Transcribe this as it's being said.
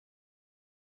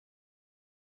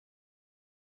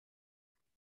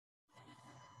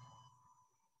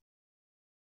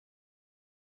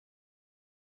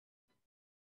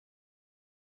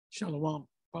Shalom,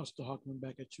 Pastor Harkman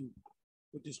back at you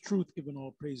with this truth, giving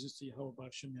all praises to Yahweh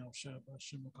Bashem Yahushua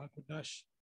Bashem Hakodash.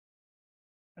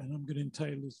 And I'm going to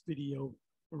entitle this video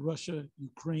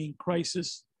Russia-Ukraine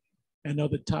Crisis and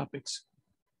Other Topics.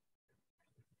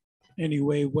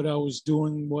 Anyway, what I was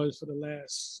doing was for the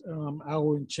last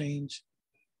hour and change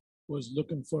was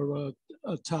looking for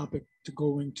a topic to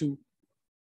go into.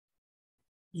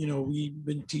 You know, we've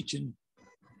been teaching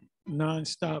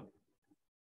nonstop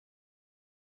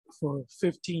for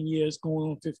 15 years,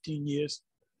 going on 15 years.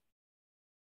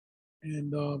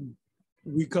 And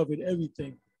we covered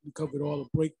everything. We covered all the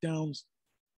breakdowns,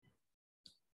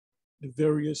 the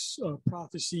various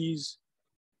prophecies.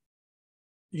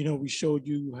 You know, we showed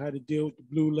you how to deal with the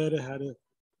blue letter, how to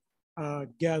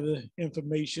gather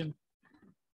information,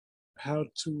 how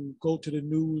to go to the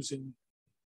news and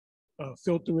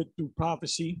filter it through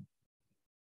prophecy.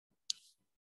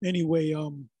 Anyway,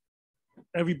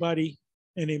 everybody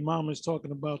and their mom is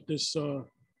talking about this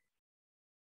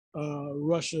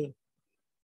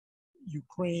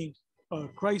Russia-Ukraine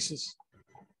crisis.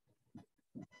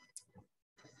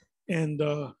 And,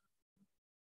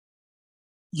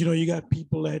 you know, you got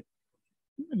people that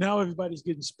now everybody's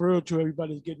getting spiritual,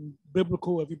 everybody's getting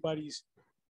biblical, everybody's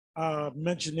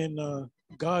mentioning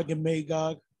Gog and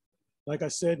Magog. Like I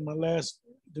said in the last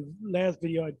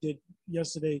video I did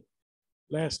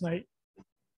last night,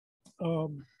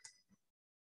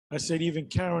 I said even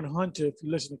Karen Hunter, if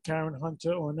you listen to Karen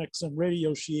Hunter on XM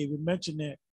Radio, she even mentioned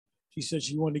that. She said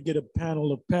she wanted to get a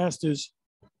panel of pastors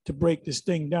to break this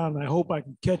thing down. And I hope I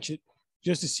can catch it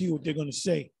just to see what they're going to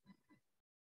say.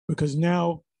 Because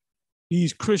now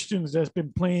these Christians that's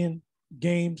been playing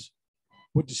games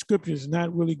with the scriptures,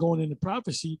 not really going into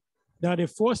prophecy, now they're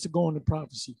forced to go into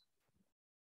prophecy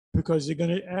because they're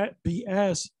going to be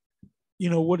asked, you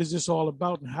know, what is this all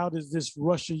about? And how does this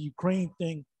Russia-Ukraine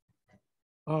thing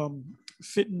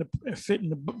fit in the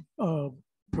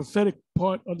prophetic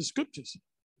part of the scriptures?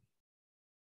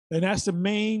 And that's the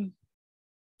main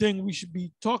thing we should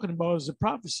be talking about is the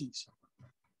prophecies.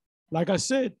 Like I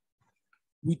said,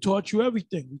 we taught you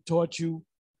everything. We taught you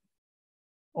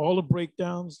all the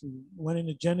breakdowns. We went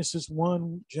into Genesis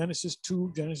 1, Genesis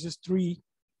 2, Genesis 3.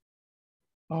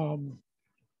 The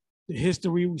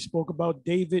history, we spoke about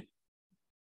David.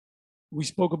 We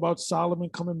spoke about Solomon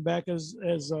coming back as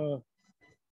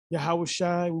Yahweh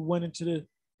Shai. We went into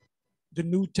the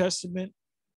New Testament,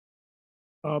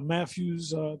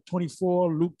 Matthew's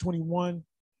 24, Luke 21,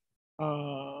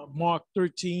 Mark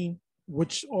 13,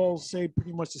 which all say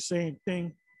pretty much the same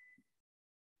thing.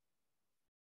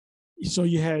 So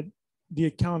you had the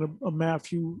account of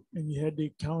Matthew and you had the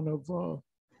account of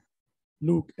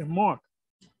Luke and Mark.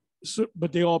 So,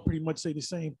 but they all pretty much say the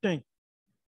same thing.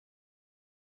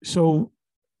 So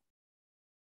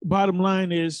bottom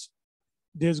line is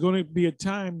there's going to be a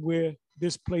time where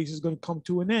this place is going to come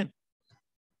to an end.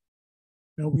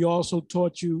 And we also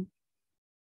taught you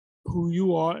who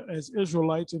you are as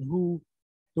Israelites and who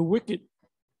the wicked,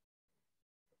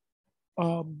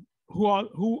 who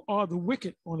are the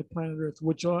wicked on the planet Earth,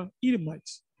 which are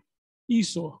Edomites,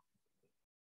 Esau.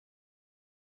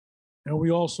 And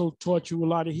we also taught you a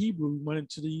lot of Hebrew. We went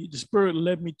into the Spirit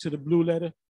led me to the blue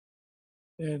letter.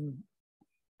 And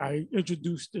I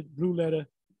introduced the blue letter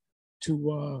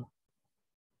to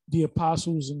the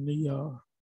apostles and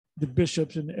the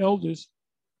bishops and the elders.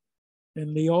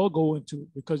 And they all go into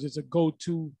it because it's a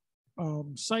go-to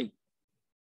site.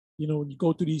 You know, when you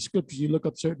go through these scriptures, you look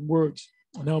up certain words.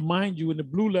 Now, mind you, in the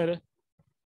blue letter,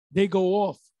 they go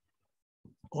off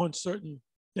on certain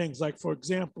things. Like, for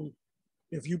example,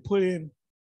 if you put in,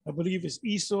 I believe it's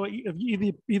Esau, if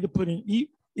you either put in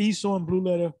Esau in blue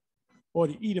letter or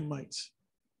the Edomites,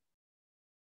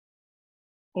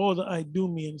 or the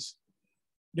Idumeans,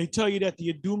 they tell you that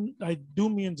the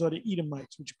Idumeans are the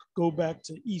Edomites, which go back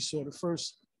to Esau. The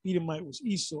first Edomite was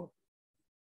Esau.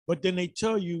 But then they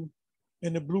tell you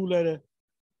in the blue letter,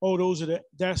 oh,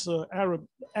 that's an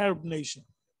Arab nation.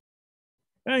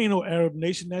 That ain't no Arab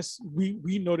nation.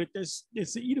 We know that it's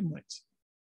the Edomites.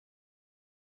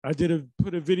 I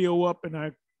put a video up and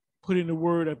I put in the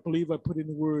word, I believe I put in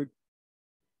the word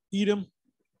Edom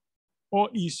or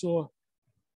Esau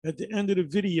at the end of the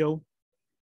video.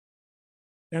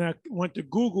 And I went to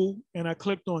Google and I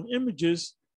clicked on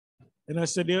images and I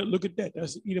said, yeah, look at that.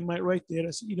 That's an Edomite right there.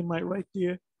 That's an Edomite right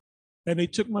there. And they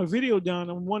took my video down.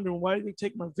 I'm wondering why did they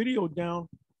take my video down?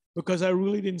 Because I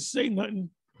really didn't say nothing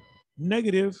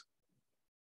negative.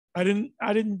 I didn't,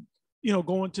 you know,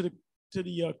 go into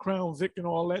the Crown Vic and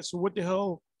all that. So what the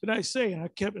hell did I say? And I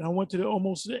kept it. I went to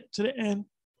almost to the end.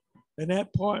 And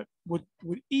that part with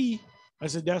E, I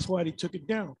said, that's why they took it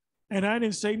down. And I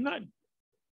didn't say nothing.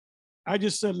 I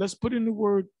just said, let's put in the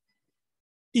word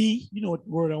E. You know what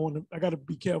word I got to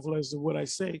be careful as to what I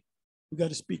say. We got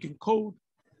to speak in code.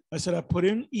 I said, I put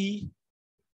in E.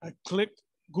 I clicked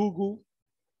Google,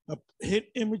 I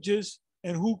hit images,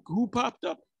 and who popped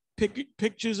up?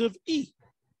 Pictures of E.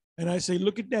 And I say,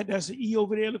 look at that. That's an E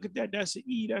over there. Look at that. That's an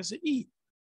E. That's an E.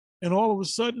 And all of a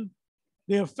sudden,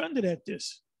 they're offended at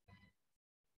this.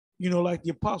 You know, like the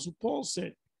Apostle Paul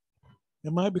said,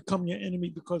 am I become your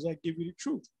enemy because I give you the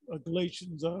truth?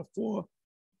 Galatians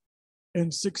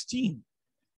 4:16.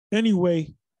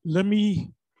 Anyway,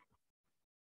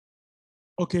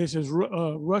 okay, it says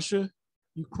Russia,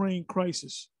 Ukraine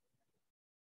crisis.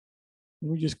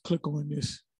 Let me just click on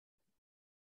this.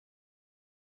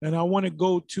 And I want to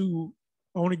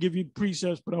give you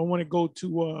precepts, but I want to go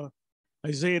to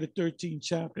Isaiah the 13th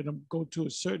chapter, and I'm going to go to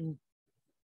a certain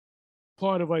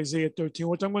part of Isaiah 13.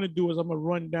 What I'm going to do is I'm going to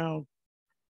run down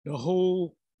the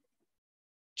whole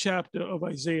chapter of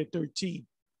Isaiah 13,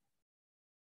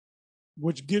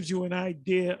 which gives you an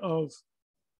idea of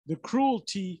the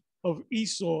cruelty of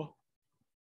Esau,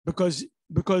 because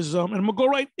and I'm going to go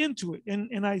right into it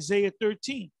in Isaiah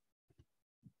 13.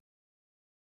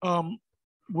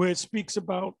 Where it speaks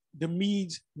about the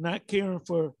Medes not caring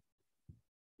for,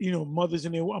 mothers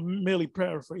and I'm merely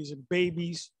paraphrasing,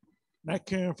 babies, not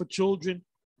caring for children.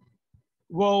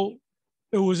 Well,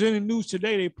 it was in the news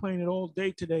today, they playing it all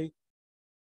day today,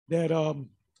 that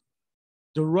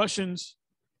the Russians,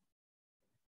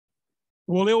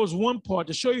 well, there was one part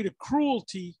to show you the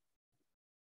cruelty,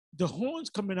 the horns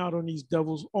coming out on these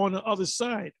devils on the other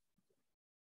side.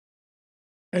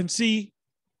 And see,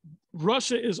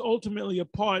 Russia is ultimately a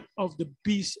part of the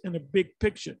beast in the big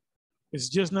picture. It's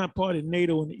just not part of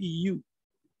NATO and the EU.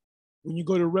 When you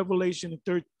go to Revelation,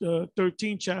 the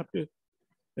 13th chapter,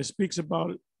 it speaks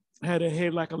about it, had a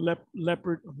head like a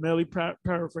leopard, I'm merely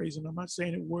paraphrasing, I'm not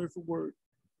saying it word for word,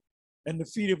 and the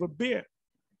feet of a bear.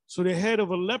 So the head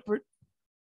of a leopard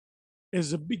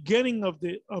is the beginning of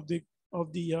the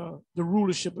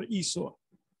rulership of Esau,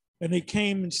 and they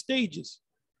came in stages.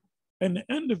 And the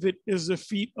end of it is the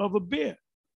feet of a bear.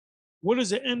 What is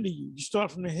the end of you? You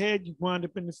start from the head, you wind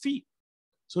up in the feet.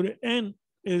 So the end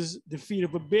is the feet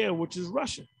of a bear, which is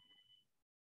Russia.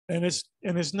 And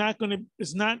it's not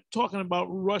talking about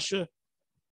Russia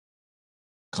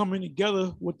coming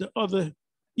together with the other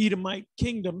Edomite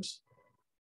kingdoms.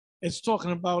 It's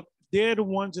talking about they're the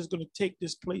ones that's going to take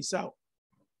this place out.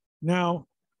 Now,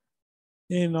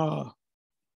 in the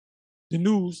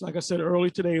news, like I said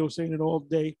earlier today, I was saying it all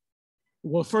day.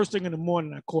 Well, first thing in the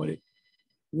morning, I caught it,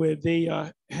 where they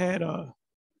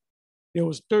there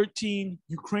was 13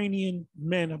 Ukrainian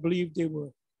men. I believe they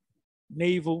were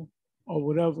naval or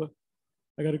whatever.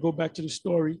 I got to go back to the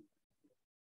story.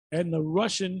 And the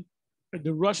Russians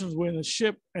were in a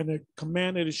ship, and the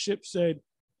commander of the ship said,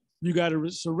 "You got to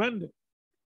surrender."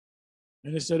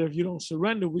 And they said, "If you don't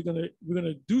surrender, we're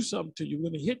gonna do something to you. We're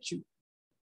gonna hit you."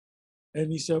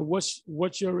 And he said,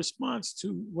 "What's your response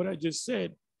to what I just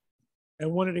said?"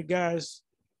 And one of the guys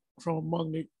from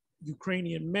among the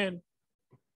Ukrainian men,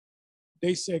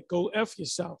 they said, "Go F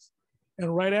yourself."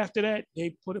 And right after that, they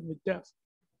put him to death.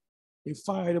 They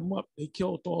fired him up. They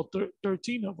killed all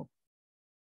 13 of them.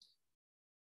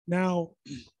 Now,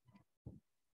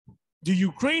 the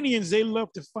Ukrainians, they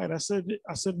love to fight. I said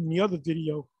in the other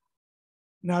video.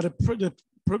 Now, the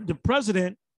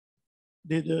president,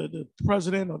 the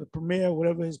president or the premier,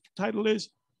 whatever his title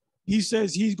is, he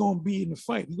says he's going to be in the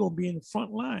fight. He's going to be in the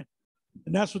front line.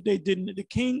 And that's what they did. The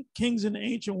kings in the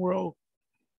ancient world,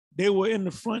 they were in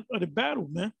the front of the battle,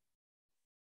 man.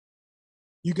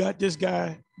 You got this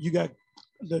guy, you got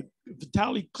the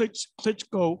Vitaly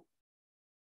Klitschko,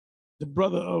 the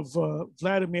brother of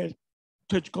Vladimir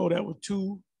Klitschko, that were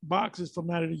two boxers from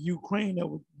out of the Ukraine that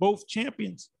were both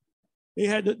champions. They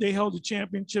held the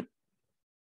championship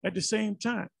at the same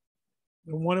time.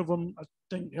 And one of them, I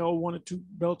think, held one or two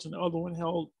belts, and the other one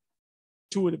held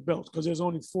two of the belts, because there's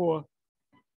only 4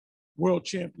 world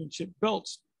championship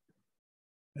belts.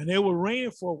 And they were reigning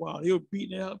for a while. They were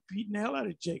beating the hell out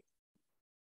of Jake,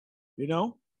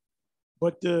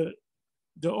 But the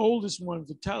oldest one,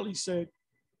 Vitaly, said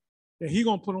that he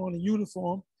gonna put on a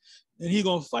uniform and he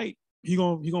gonna fight. He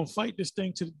gonna fight this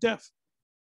thing to the death.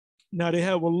 Now they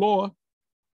have a law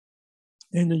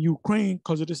in the Ukraine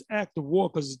because of this act of war,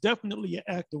 because it's definitely an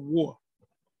act of war,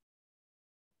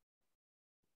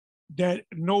 that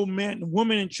no man,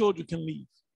 women and children can leave,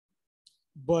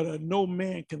 but no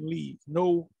man can leave.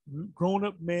 No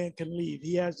grown-up man can leave.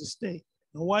 He has to stay.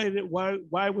 And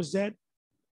why was that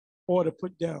order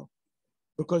put down?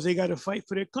 Because they got to fight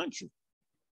for their country.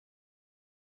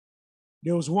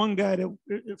 There was one guy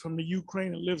that from the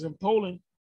Ukraine that lives in Poland.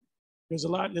 There's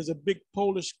a big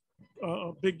Polish,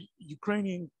 a big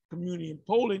Ukrainian community in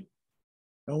Poland.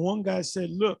 And one guy said,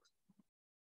 look,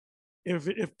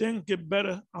 if things get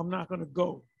better, I'm not going to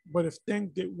go. But if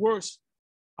things get worse,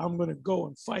 I'm going to go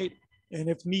and fight. And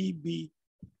if need be,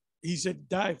 he said,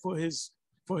 die for his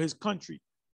country.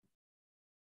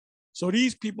 So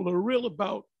these people are real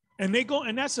about, and they go,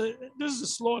 and this is a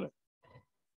slaughter.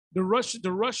 The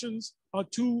Russians are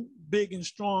too big and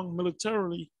strong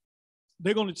militarily.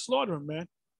 They're going to slaughter them, man.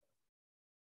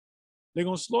 They're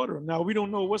going to slaughter them. Now, we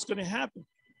don't know what's going to happen.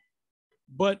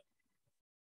 But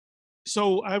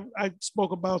so I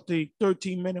spoke about the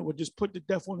 13-minute would just put the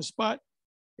death on the spot.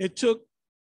 It took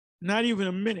not even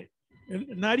a minute.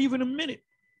 Not even a minute.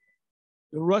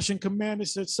 The Russian commander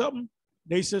said something.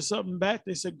 They said something back.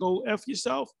 They said, go F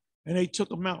yourself. And they took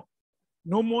them out.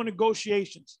 No more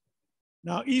negotiations.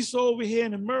 Now, Esau over here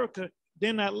in America,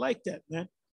 they're not like that, man.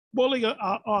 Well, they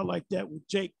are like that with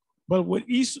Jake. But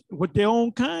with their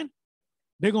own kind,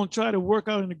 they're going to try to work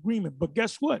out an agreement. But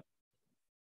guess what?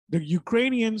 The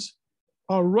Ukrainians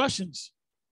are Russians.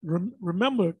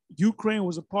 Remember, Ukraine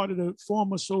was a part of the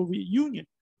former Soviet Union.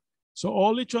 So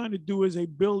all they're trying to do is they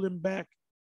building back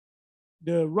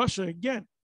the Russia again.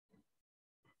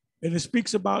 And it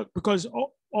speaks about, because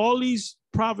all these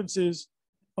provinces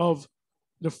of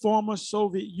the former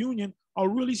Soviet Union are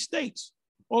really states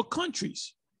or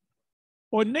countries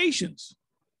or nations.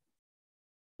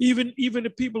 Even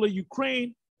the people of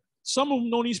Ukraine, some of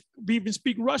them don't even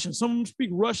speak Russian. Some of them speak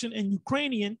Russian and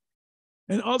Ukrainian,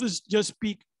 and others just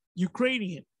speak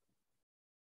Ukrainian.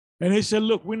 And they said,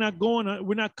 look, we're not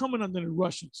coming under the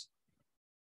Russians.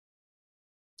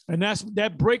 And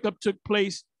that breakup took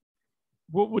place.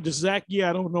 What was the exact year?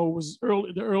 I don't know. It was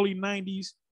the early 90s.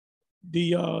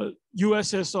 The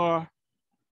USSR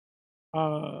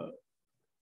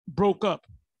broke up,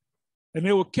 and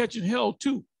they were catching hell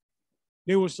too.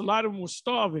 A lot of them were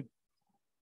starving.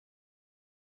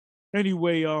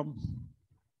 Anyway,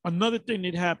 another thing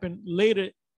that happened later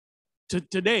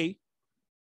today,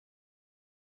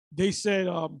 they said,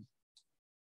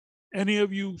 any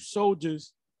of you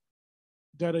soldiers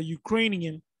that are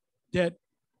Ukrainian that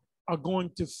are going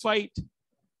to fight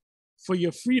for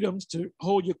your freedoms to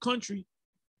hold your country,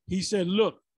 he said,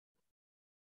 look,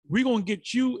 we're going to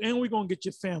get you and we're going to get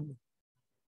your family.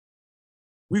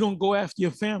 We're going to go after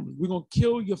your family. We're going to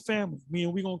kill your family.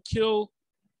 Meaning we're going to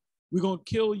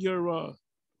kill your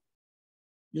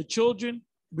children.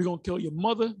 We're going to kill your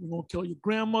mother. We're going to kill your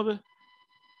grandmother.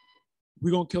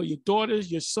 We're going to kill your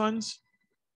daughters, your sons,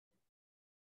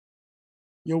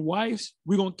 your wives.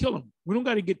 We're going to kill them. We don't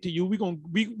got to get to you. We're going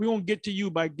to get to you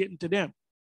by getting to them.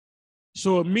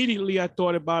 So immediately I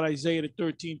thought about Isaiah the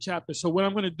 13th chapter. So what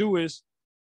I'm going to do is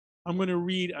I'm going to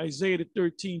read Isaiah the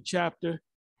 13th chapter,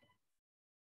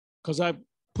 because I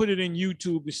put it in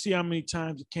YouTube to see how many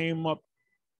times it came up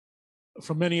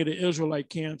from any of the Israelite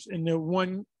camps. And the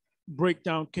one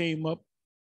breakdown came up,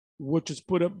 which was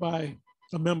put up by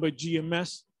a member of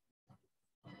GMS.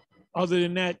 Other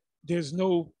than that, there's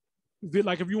no,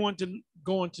 like if you want to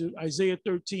go into Isaiah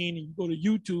 13 and you go to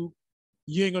YouTube,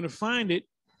 you ain't going to find it.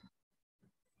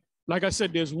 Like I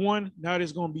said, there's one, now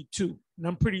there's going to be two. And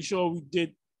I'm pretty sure we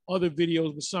did other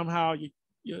videos, but somehow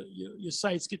your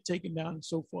sites get taken down and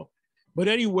so forth. But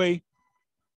anyway,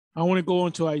 I want to go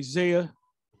into Isaiah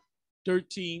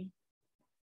 13.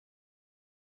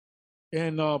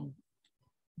 And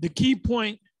the key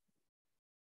point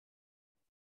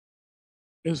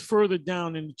is further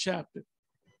down in the chapter.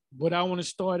 But I want to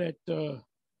start at the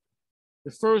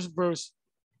first verse,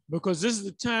 because this is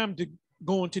the time to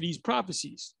go into these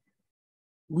prophecies.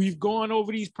 We've gone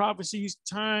over these prophecies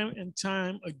time and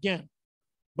time again.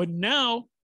 But now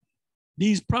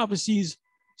these prophecies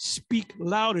speak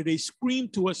louder. They scream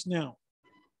to us now.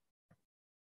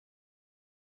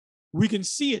 We can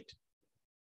see it.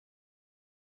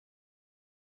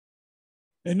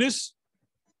 And this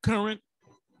current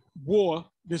war,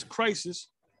 this crisis,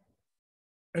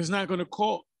 is not going to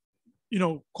call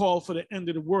for the end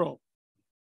of the world.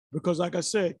 Because like I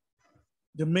said,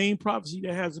 the main prophecy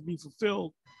that has to be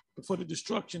fulfilled before the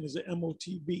destruction is the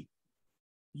MOTB.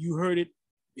 You heard it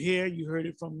here, you heard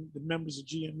it from the members of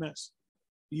GMS.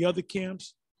 The other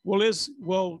camps,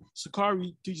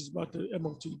 Sakari teaches about the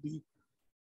MOTB,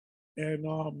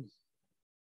 and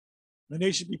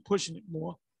they should be pushing it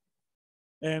more.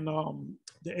 And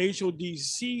the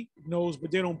HODC knows,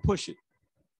 but they don't push it.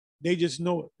 They just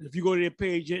know it. If you go to their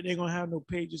page, they're gonna have no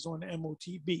pages on the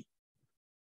MOTB.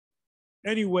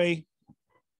 Anyway,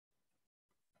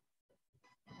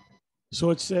 so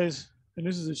it says, and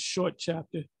this is a short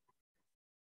chapter.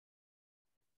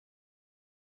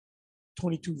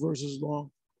 22 verses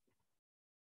long.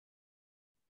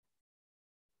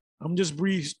 I'm just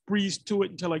breeze to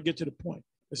it until I get to the point.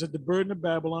 It said, the burden of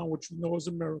Babylon, which we know is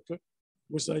America,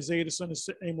 which Isaiah the son of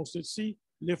Amos said, see,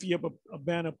 lift ye up a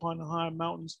banner upon the high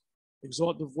mountains,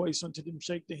 exalt the voice unto them,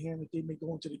 shake the hand that they may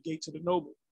go into the gates of the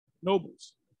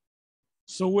nobles.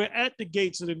 So we're at the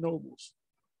gates of the nobles.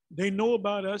 They know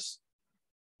about us,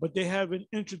 but they haven't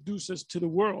introduced us to the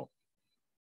world.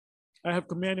 I have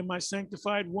commanded my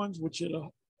sanctified ones, which are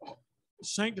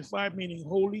sanctified meaning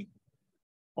holy,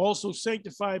 also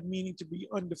sanctified meaning to be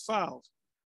undefiled.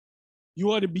 You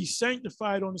are to be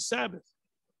sanctified on the Sabbath.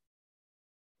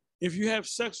 If you have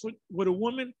sex with a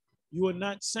woman, you are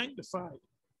not sanctified.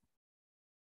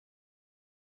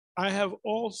 I have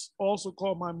also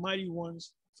called my mighty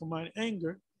ones for mine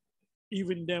anger,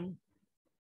 even them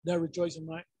that rejoice in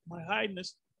my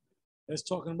highness. That's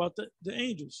talking about the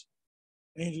angels.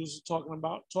 Angels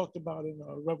talked about in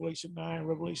Revelation 9,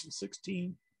 Revelation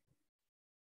 16,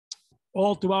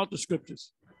 all throughout the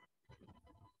scriptures.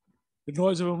 The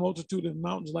noise of a multitude of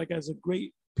mountains, like as a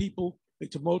great people, a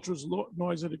tumultuous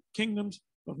noise of the kingdoms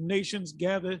of nations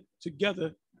gather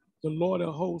together. The Lord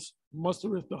of hosts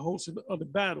mustereth the hosts of the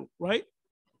battle, right?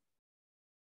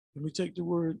 Let me take the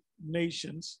word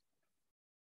nations.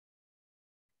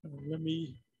 Let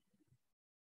me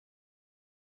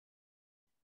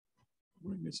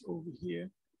bring this over here.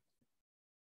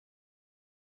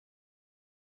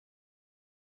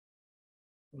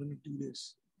 Let me do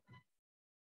this.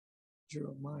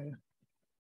 Jeremiah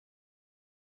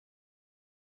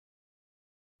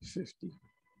 50.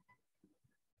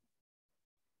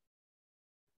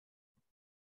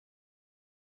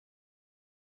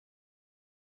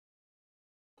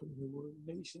 Put the word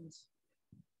nations.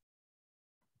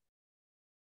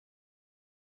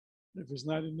 If it's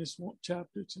not in this one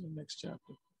chapter, it's in the next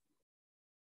chapter.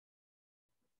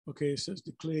 Okay, it says,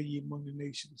 declare ye among the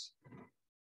nations.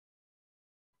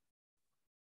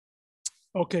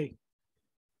 Okay,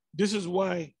 this is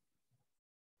why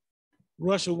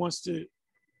Russia wants to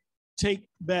take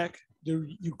back the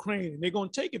Ukraine, and they're going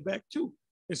to take it back too.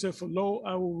 It said, for lo,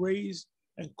 I will raise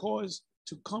and cause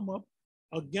to come up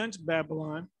against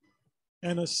Babylon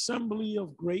an assembly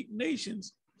of great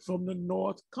nations from the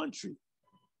north country.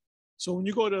 So when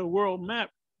you go to the world map,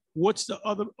 what's the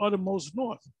uttermost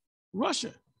north?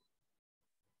 Russia.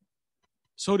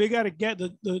 So they got to gather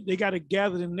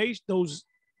the nation, those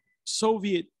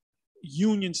Soviet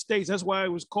Union states. That's why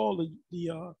it was called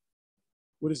the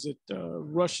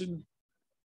Russian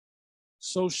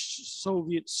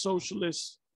Soviet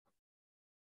Socialist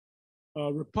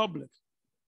Republic,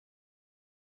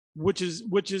 which is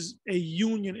a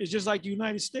union. It's just like the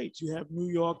United States. You have New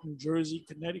York, New Jersey,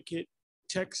 Connecticut,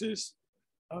 Texas,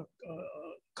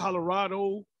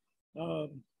 Colorado,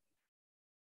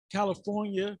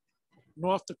 California,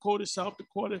 North Dakota, South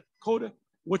Dakota,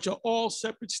 which are all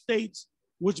separate states,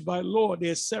 which by law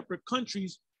they're separate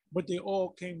countries, but they all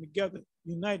came together,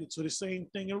 united. So the same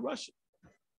thing in Russia.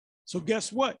 So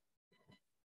guess what?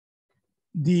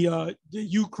 The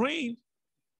Ukraine,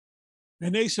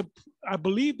 and I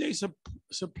believe they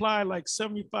supply like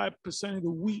 75% of the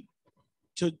wheat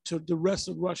to the rest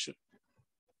of Russia.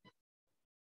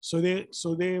 So they're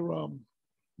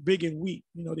big in wheat.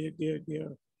 You know,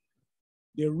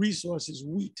 their resource is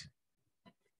wheat.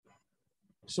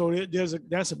 So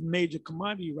that's a major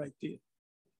commodity right there.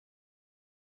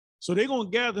 So they're gonna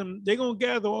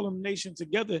gather all them nations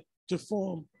together to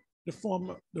form the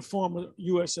former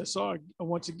USSR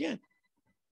once again.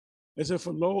 As if,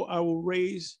 for lo, I will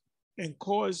raise and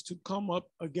cause to come up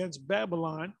against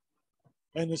Babylon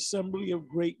an assembly of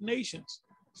great nations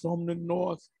from the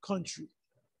north country.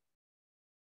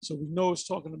 So we know it's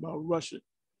talking about Russia.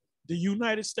 The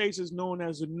United States is known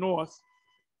as the North,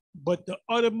 but the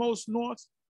uttermost north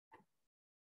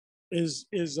is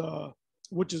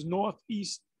which is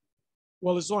northeast.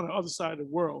 Well, it's on the other side of the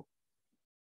world,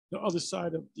 the other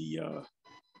side of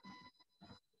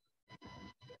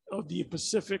the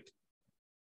Pacific.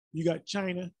 You got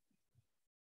China,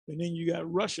 and then you got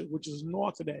Russia, which is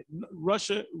north of that.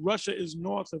 Russia is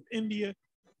north of India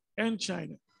and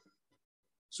China.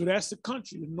 So that's the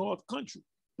country, the north country.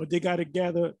 But they got to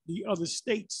gather the other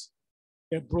states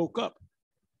that broke up.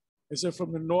 It said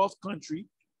from the north country,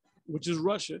 which is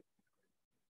Russia,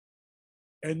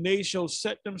 and they shall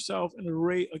set themselves in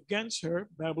array against her,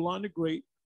 Babylon the Great.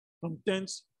 From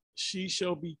thence she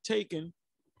shall be taken.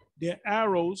 Their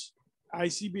arrows,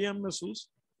 ICBM missiles,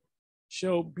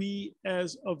 shall be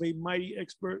as of a mighty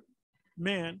expert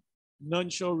man. None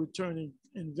shall return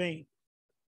in vain.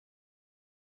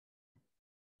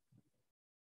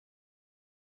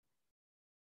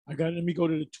 Let me go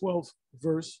to the 12th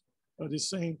verse of the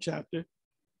same chapter,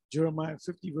 Jeremiah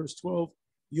 50, verse 12.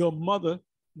 Your mother,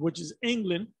 which is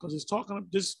England, because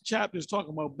this chapter is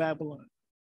talking about Babylon,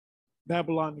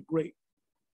 Babylon the Great.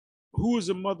 Who is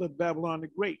the mother of Babylon the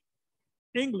Great?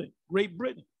 England, Great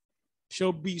Britain,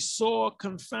 shall be sore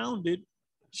confounded.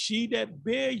 She that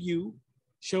bare you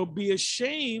shall be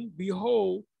ashamed.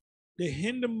 Behold, the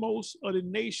hindermost of the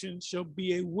nations shall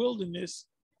be a wilderness,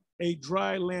 a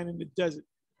dry land in the desert.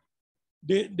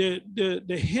 The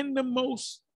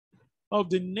hindermost of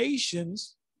the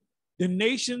nations, the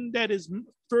nation that is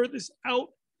furthest out,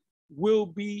 will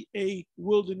be a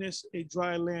wilderness, a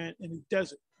dry land in the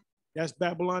desert. That's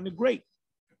Babylon the Great.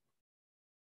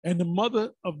 And the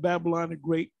mother of Babylon the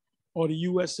Great, or the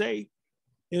USA,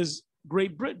 is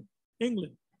Great Britain,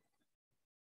 England,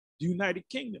 the United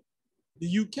Kingdom,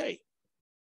 the UK.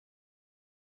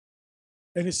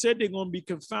 And it said they're going to be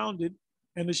confounded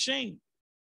and ashamed.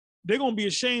 They're going to be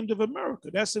ashamed of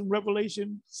America. That's in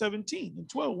Revelation 17 and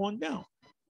 12, on down.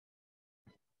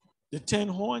 The 10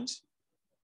 horns.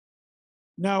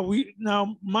 Now,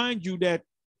 mind you that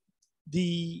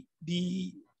the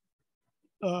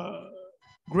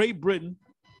Great Britain,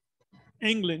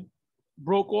 England,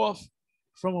 broke off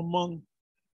from among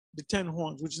the 10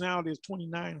 horns, which now there's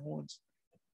 29 horns.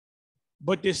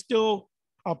 But they're still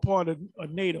a part of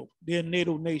NATO. They're a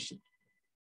NATO nation.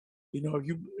 You know,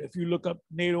 if you look up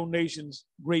NATO nations,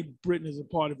 Great Britain is a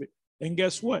part of it. And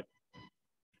guess what?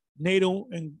 NATO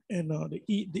and the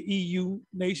EU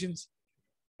nations,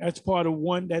 that's part of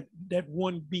that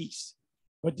one beast.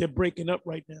 But they're breaking up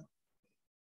right now.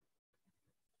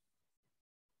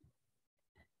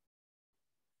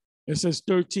 It says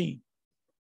 13,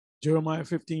 Jeremiah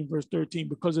 15, verse 13,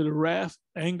 because of the wrath,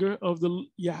 anger of the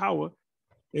Yahweh,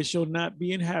 it shall not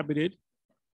be inhabited,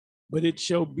 but it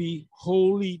shall be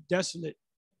wholly desolate.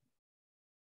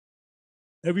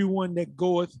 Everyone that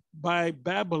goeth by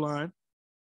Babylon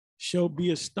shall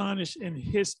be astonished and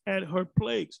hiss at her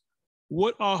plagues.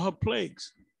 What are her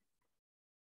plagues?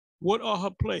 What are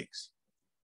her plagues?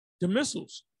 The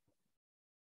missiles.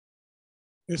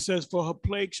 It says, for her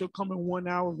plague shall come in 1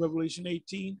 hour, Revelation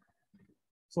 18.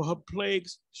 For her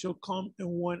plagues shall come in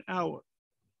 1 hour.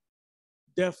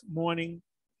 Death, mourning.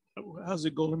 How's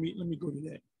it go? Let me go to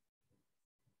that.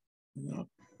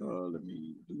 Let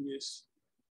me do this.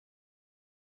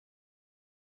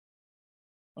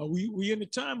 We in the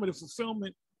time of the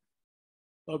fulfillment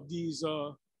of these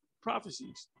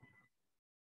prophecies.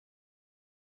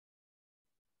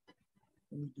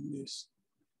 Let me do this.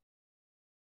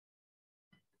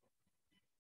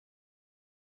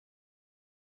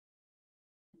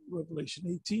 Revelation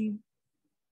 18.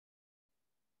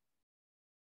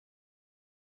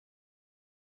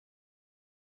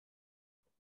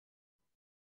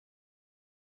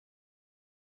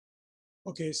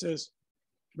 Okay, it says,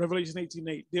 Revelation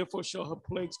 18:8, therefore shall her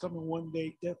plagues come in 1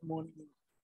 day, death, mourning, and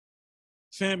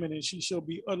famine, and she shall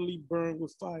be utterly burned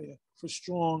with fire. For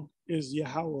strong is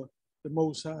Yahweh, the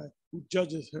Most High, who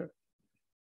judges her.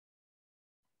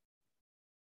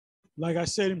 Like I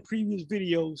said in previous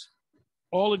videos,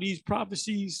 all of these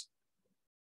prophecies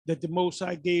that the Most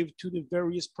High gave to the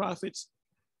various prophets,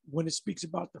 when it speaks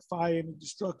about the fire and the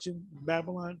destruction of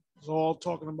Babylon, it's all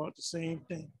talking about the same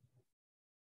thing.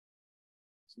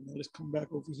 So now let's come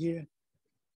back over here.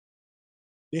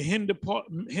 The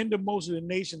hindermost of the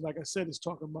nations, like I said, is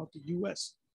talking about the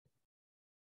U.S.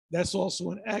 That's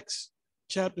also in Acts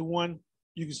chapter 1.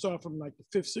 You can start from like the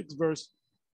 5th, 6th verse,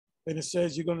 and it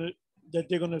says that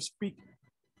they're gonna speak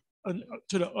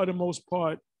to the uttermost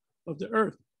part of the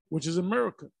earth, which is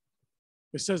America.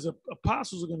 It says the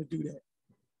apostles are going to do that.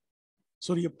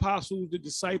 So the apostles, the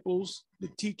disciples, the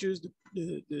teachers,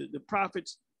 the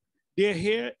prophets, they're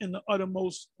here in the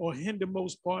uttermost or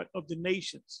hindermost part of the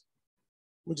nations,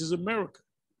 which is America.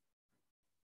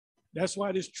 That's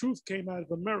why this truth came out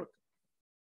of America.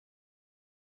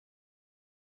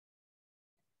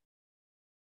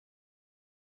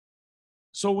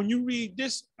 So when you read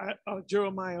this,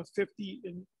 Jeremiah 50,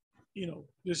 and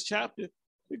this chapter,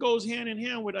 it goes hand in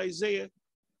hand with Isaiah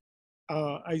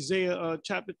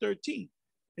chapter 13.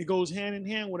 It goes hand in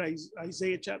hand with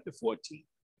Isaiah chapter 14.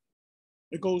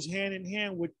 It goes hand in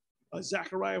hand with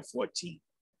Zechariah 14.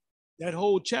 That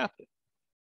whole chapter.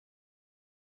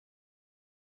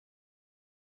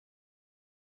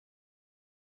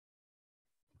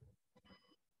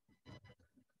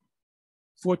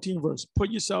 (14th verse). Put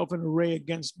yourself in array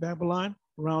against Babylon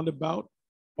round about,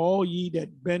 all ye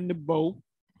that bend the bow.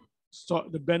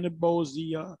 The bend the bow is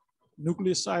the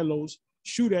nuclear silos.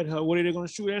 Shoot at her. What are they going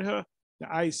to shoot at her? The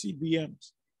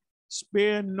ICBMs.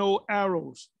 Spare no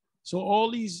arrows. So all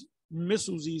these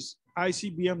missiles, these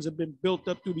ICBMs have been built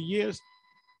up through the years,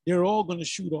 they're all going to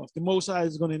shoot off. The Most High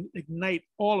is going to ignite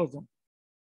all of them.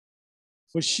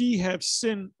 For she have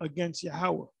sinned against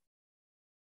Yahweh.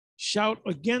 Shout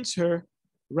against her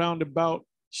round about.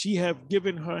 She have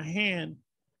given her hand.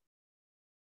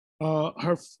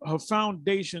 Her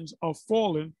foundations are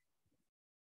fallen.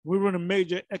 We're in a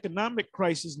major economic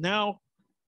crisis now.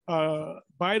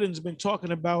 Biden's been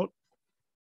talking about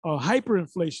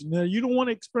hyperinflation. Now, you don't want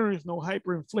to experience no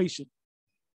hyperinflation.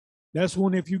 That's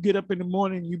when if you get up in the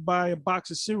morning, you buy a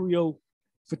box of cereal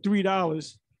for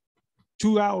 $3,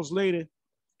 2 hours later,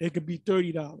 it could be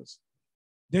 $30.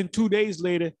 Then 2 days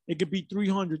later, it could be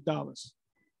 $300.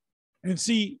 And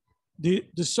see,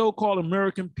 the so-called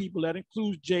American people, that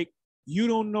includes Jake, you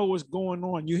don't know what's going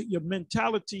on. Your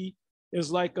mentality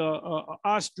is like a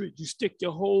ostrich. You stick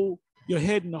your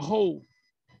head in the hole,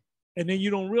 and then you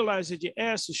don't realize that your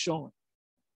ass is showing.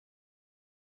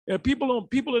 People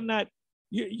are not,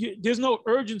 there's no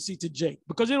urgency to Jake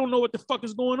because they don't know what the fuck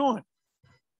is going on.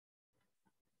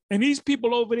 And these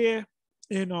people over there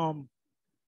in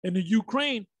the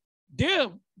Ukraine, they're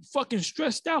fucking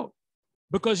stressed out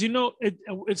because, you know,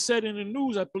 it said in the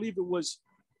news, I believe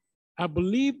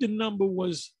the number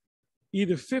was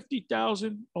either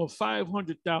 50,000 or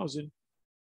 500,000.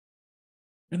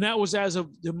 And that was as of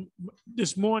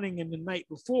this morning and the night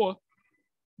before,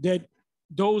 that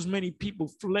those many people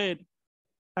fled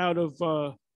out of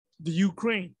the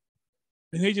Ukraine.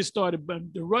 And they just started,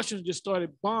 the Russians just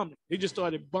started bombing. They just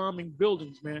started bombing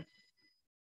buildings, man.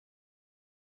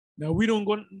 Now, we don't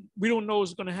know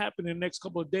what's going to happen in the next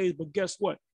couple of days, but guess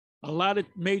what? A lot of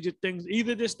major things,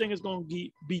 either this thing is going to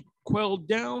be quelled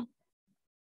down,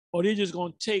 or they're just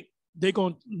going to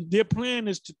their plan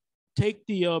is to take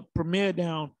the premier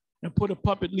down and put a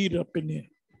puppet leader up in there.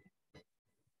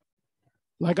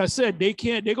 Like I said, they're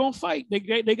going to fight. They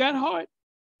got heart.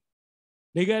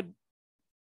 They got,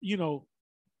 you know,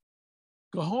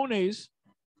 cojones,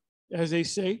 as they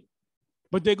say,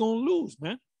 but they're going to lose,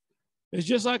 man. It's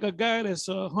just like a guy that's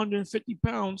 150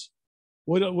 pounds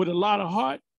with a lot of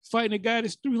heart fighting a guy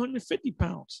that's 350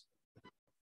 pounds.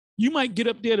 You might get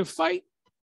up there to fight.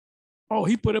 Oh,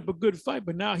 he put up a good fight,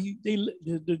 but now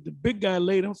the big guy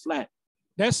laid him flat.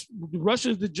 That's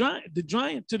Russia's the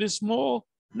giant to this small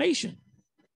nation.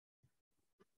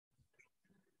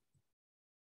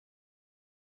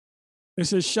 It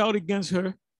says, shout against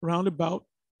her round about.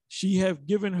 She have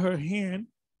given her hand.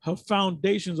 Her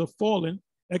foundations are fallen.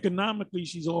 Economically,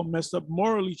 she's all messed up.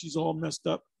 Morally, she's all messed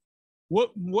up.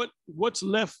 What's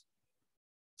left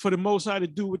for the Most High to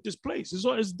do with this place?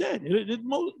 It's dead.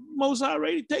 Most High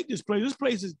already take this place. This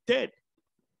place is dead.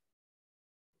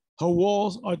 Her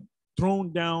walls are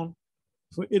thrown down,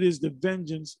 for it is the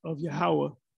vengeance of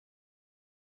Yahweh.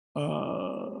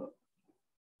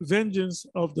 Vengeance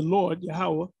of the Lord,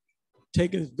 Yahweh,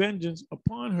 taketh vengeance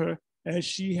upon her as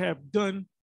she have done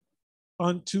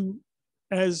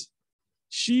as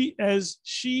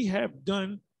she have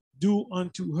done, do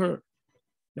unto her.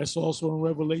 That's also in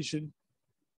Revelation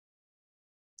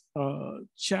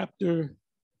chapter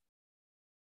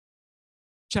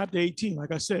 18.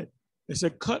 Like I said, it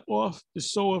said, cut off the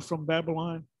sower from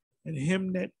Babylon, and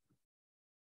him that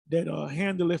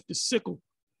handleth the sickle.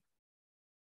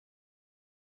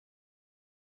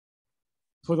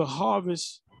 For the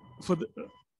harvest, for the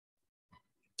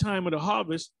time of the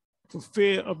harvest, for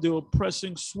fear of the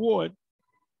oppressing sword,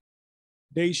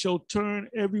 they shall turn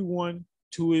everyone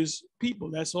to his people.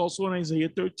 That's also in Isaiah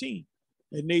 13.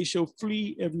 And they shall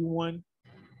flee everyone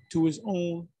to his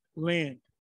own land.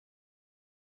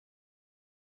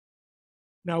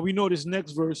 Now we know this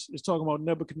next verse is talking about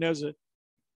Nebuchadnezzar,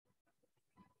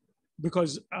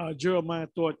 because Jeremiah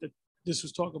thought that this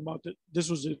was talking about this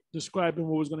was describing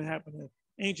what was going to happen in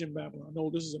ancient Babylon. No,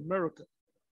 this is America.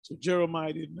 So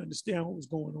Jeremiah didn't understand what was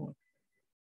going on.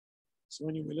 So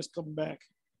anyway, let's come back.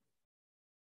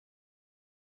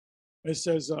 It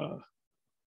says, I'm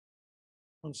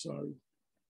sorry.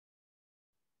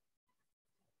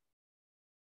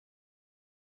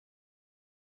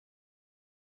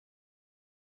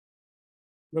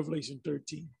 Revelation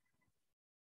 13.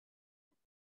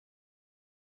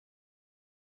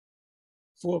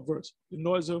 4th verse. The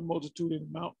noise of a multitude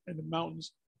in the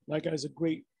mountains, like as a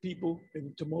great people,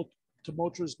 and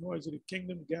tumultuous noise of the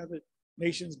kingdom gathered,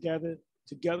 nations gathered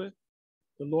together.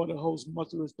 The Lord of hosts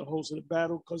muttereth the host of the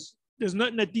battle, because there's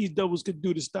nothing that these devils could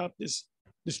do to stop this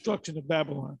destruction of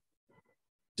Babylon,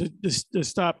 to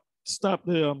stop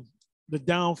the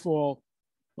downfall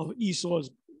of Esau's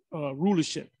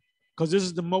rulership, because this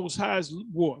is the Most High's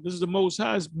war. This is the Most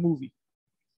High's movie.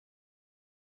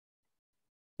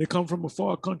 They come from a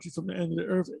far country from the end of the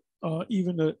earth,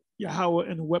 even the Yahweh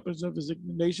and the weapons of his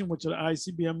indignation, which are the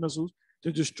ICBM missiles,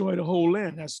 to destroy the whole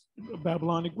land. That's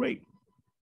Babylon the Great.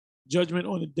 Judgment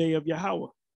on the day of Yahweh.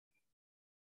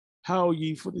 How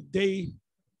ye, for the day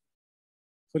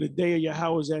of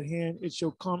Yahweh is at hand. It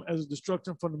shall come as a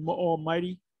destruction from the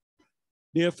Almighty.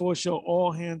 Therefore shall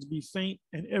all hands be faint,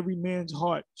 and every man's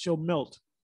heart shall melt.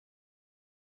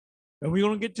 And we're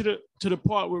going to get to the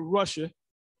part with Russia.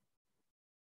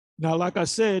 Now, like I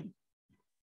said,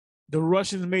 the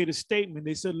Russians made a statement.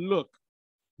 They said, look,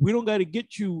 we don't got to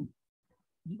get you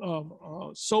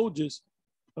soldiers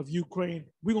of Ukraine.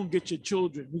 We're going to get your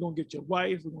children. We're going to get your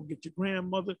wife. We're going to get your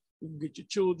grandmother. We're going to get your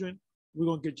children. We're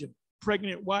going to get your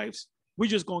pregnant wives. We're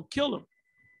just going to kill them.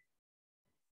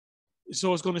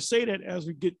 So it's going to say that as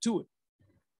we get to it.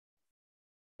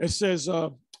 It says,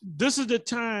 this is the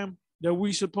time that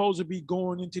we're supposed to be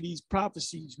going into these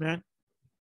prophecies, man.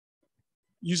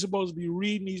 You're supposed to be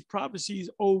reading these prophecies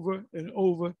over and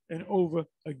over and over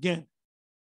again.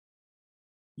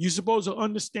 You're supposed to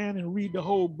understand and read the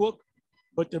whole book,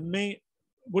 but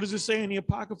what does it say in the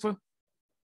Apocrypha?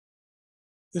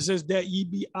 It says that ye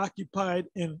be occupied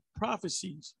in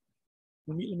prophecies.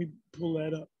 Let me pull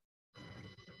that up.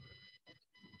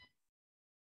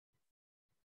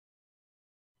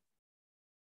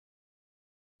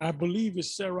 I believe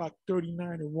it's Sirach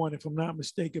 39:1, if I'm not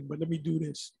mistaken, but let me do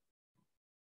this.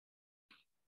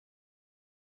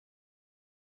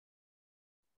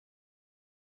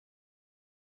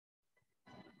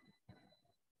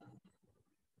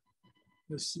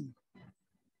 Let's see.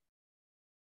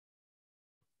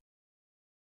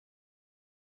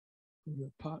 Go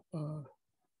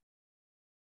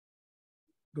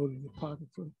to the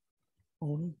Apocrypha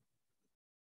only.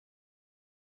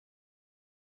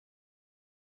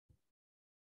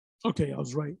 Okay, I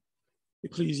was right.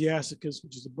 Ecclesiasticus,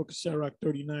 which is the book of Sirach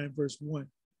 39, verse 1.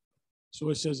 So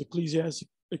it says Ecclesiastes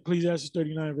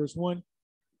 39, verse 1.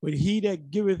 But he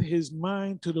that giveth his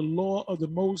mind to the law of the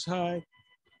Most High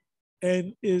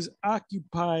and is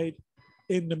occupied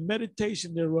in the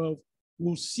meditation thereof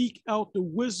will seek out the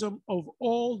wisdom of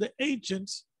all the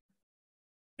ancients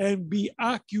and be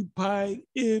occupied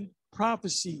in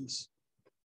prophecies.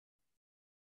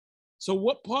 So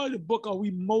what part of the book are we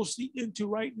mostly into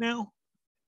right now?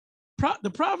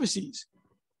 The prophecies.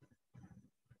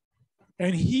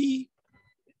 And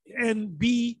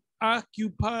be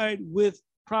occupied with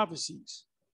prophecies.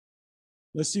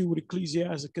 Let's see what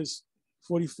Ecclesiasticus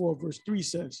 44 verse 3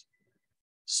 says.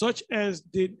 Such as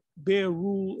did bear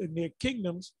rule in their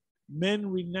kingdoms, men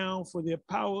renowned for their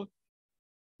power,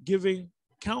 giving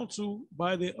counsel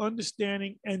by their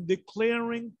understanding and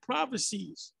declaring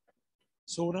prophecies.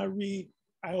 So when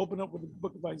I opened up with the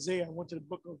book of Isaiah, I went to the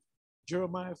book of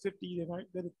Jeremiah 50, and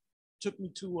then it took me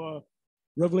to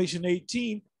Revelation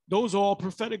 18. Those are all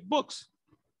prophetic books.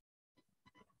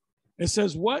 It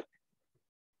says what?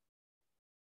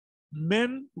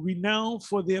 Men renowned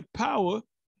for their power,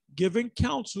 giving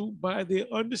counsel by their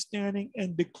understanding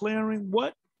and declaring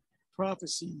what?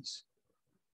 Prophecies.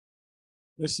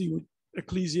 Let's see what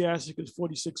Ecclesiasticus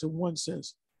 46:1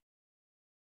 says.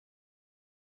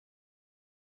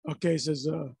 Okay, it says,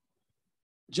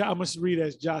 I must read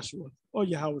as Joshua or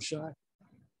Yahushua.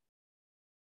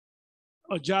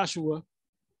 Joshua,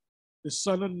 the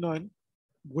son of Nun,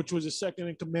 which was the second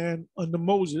in command under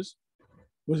Moses,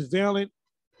 was valiant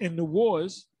in the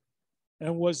wars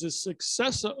and was the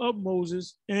successor of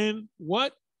Moses in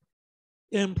what?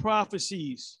 In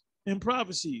prophecies. In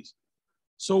prophecies.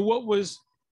 So what was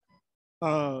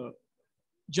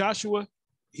Joshua?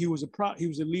 He was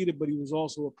a leader, but he was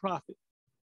also a prophet.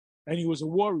 And he was a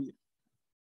warrior.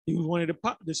 He was one of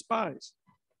the spies.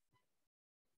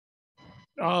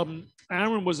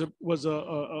 Aaron was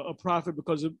a prophet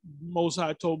because Most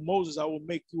High told Moses, I will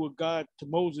make you a god to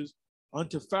Moses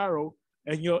unto Pharaoh,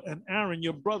 and Aaron,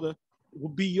 your brother, will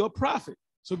be your prophet.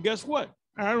 So guess what?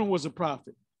 Aaron was a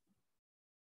prophet.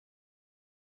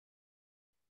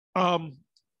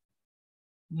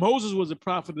 Moses was a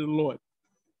prophet of the Lord.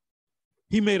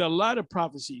 He made a lot of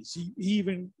prophecies. He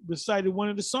even recited one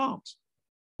of the Psalms,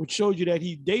 which showed you that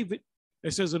David,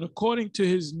 it says, and according to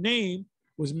his name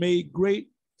was made great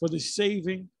for the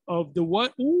saving of the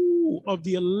what? Of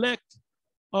the elect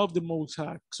of the Most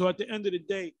High. So at the end of the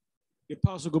day, the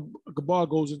Apostle Gabar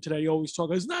goes into that. He always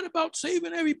talks. It's not about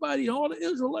saving everybody, all the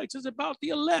Israelites. It's about the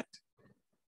elect.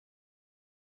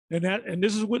 And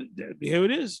this is what, here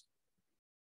it is.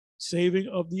 Saving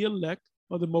of the elect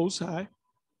of the Most High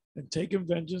and taking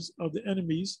vengeance of the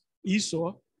enemies,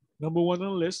 Esau, number one on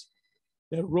the list,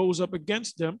 that rose up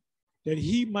against them, that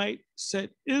he might set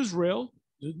Israel,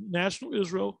 the national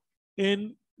Israel,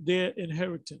 in their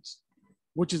inheritance,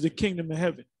 which is the kingdom of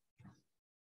heaven.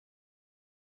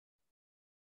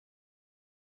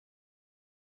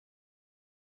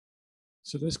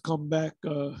 So let's come back,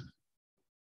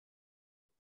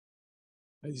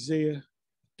 Isaiah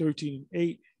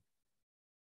 13:8.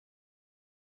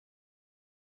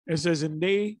 It says, and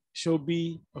they shall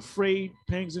be afraid,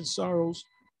 pangs and sorrows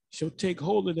shall take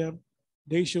hold of them.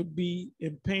 They shall be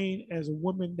in pain as a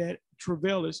woman that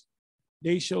travaileth.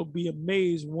 They shall be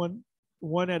amazed one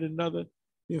at another.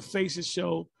 Their faces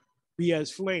shall be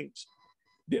as flames.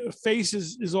 Their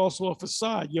faces is also a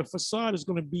facade. Your facade is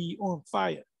going to be on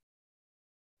fire.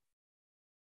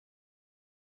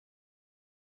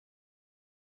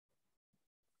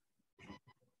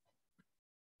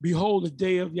 Behold, the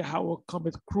day of Yahweh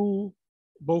cometh cruel,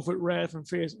 both with wrath and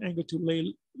fierce anger, to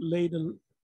lay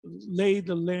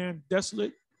the land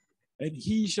desolate, and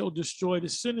he shall destroy the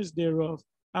sinners thereof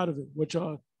out of it, which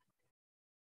are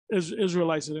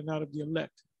Israelites that are not of the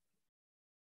elect.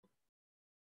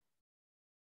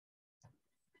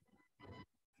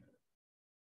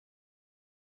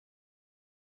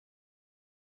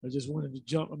 I just wanted to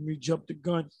jump the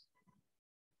gun.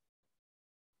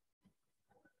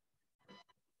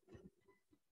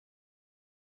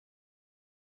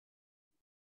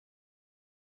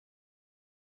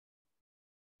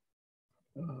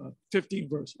 Uh, 15th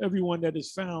verse. Everyone that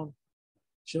is found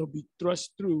shall be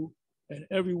thrust through, and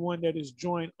everyone that is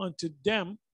joined unto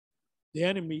them, the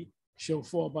enemy, shall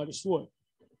fall by the sword.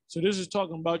 So this is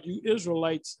talking about you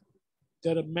Israelites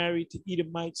that are married to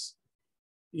Edomites,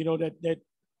 you know, that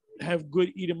have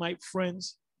good Edomite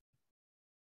friends,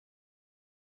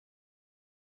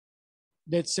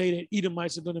 that say that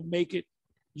Edomites are going to make it.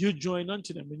 You're joined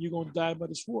unto them, and you're going to die by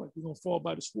the sword. You're going to fall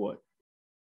by the sword.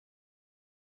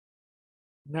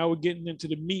 Now we're getting into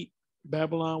the meat.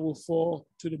 Babylon will fall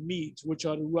to the Medes, which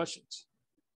are the Russians.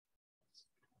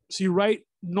 See, right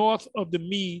north of the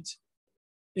Medes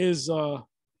is a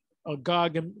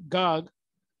Gog and Gog,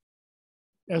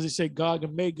 as they say, Gog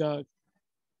and Magog.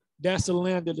 That's the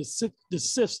land of the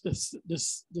Scythians.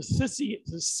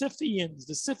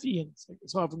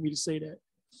 It's hard for me to say that.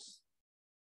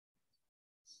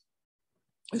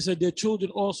 It said their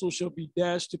children also shall be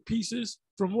dashed to pieces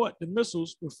from what? The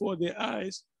missiles before their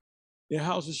eyes. Their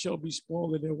houses shall be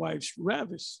spoiled and their wives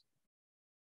ravished.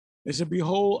 It said,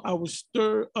 behold, I will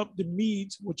stir up the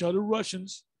Medes, which are the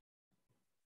Russians,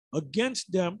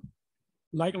 against them,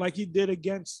 like he did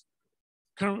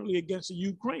currently against the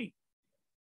Ukraine.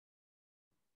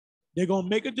 They're gonna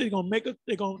make a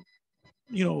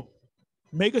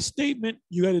statement.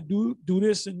 You got to do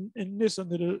this and this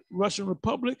under the Russian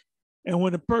Republic. And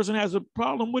when a person has a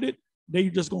problem with it, they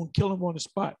just gonna kill them on the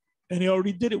spot. And they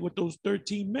already did it with those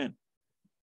 13 men.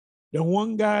 The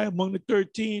one guy among the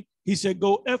 13, he said,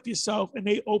 go F yourself. And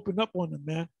they opened up on them,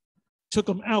 man. Took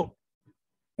them out.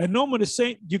 And no one the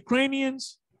same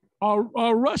Ukrainians are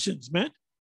Russians, man.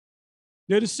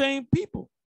 They're the same people.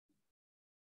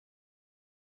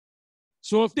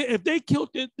 So if they killed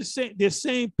the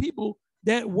same people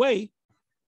that way,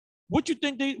 what you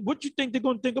think they're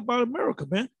gonna think about America,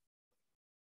 man?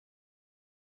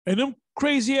 And them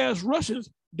crazy ass Russians,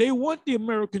 they want the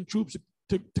American troops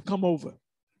to come over.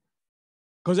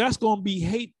 Because that's gonna be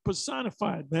hate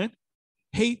personified, man.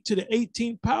 Hate to the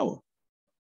 18th power.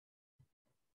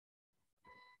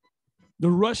 The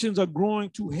Russians are growing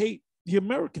to hate the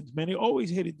Americans, man. They always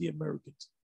hated the Americans.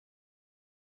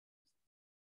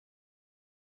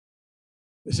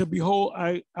 They said, behold,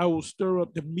 I will stir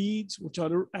up the Medes, which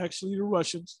are actually the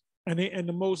Russians. And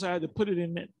the Most High had to put it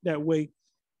in that way.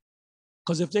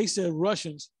 Because if they said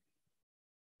Russians,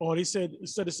 or they said,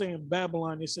 instead of saying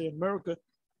Babylon, they say America,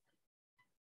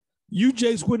 you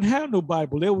Jakes wouldn't have no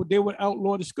Bible. They would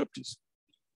outlaw the scriptures.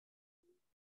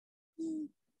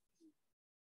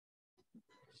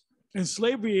 In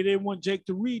slavery, they didn't want Jake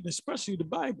to read, especially the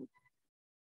Bible.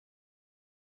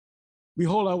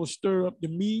 Behold, I will stir up the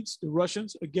Medes, the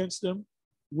Russians, against them,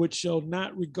 which shall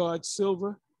not regard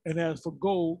silver, and as for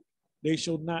gold, they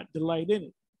shall not delight in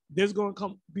it. There's going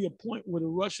to be a point where the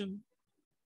Russian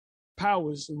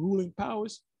powers, the ruling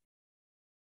powers,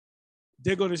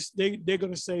 they're going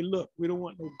to say, look, we don't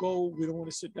want no gold. We don't want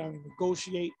to sit down and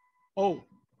negotiate. Oh,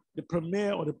 the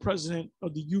premier or the president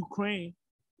of the Ukraine,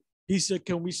 he said,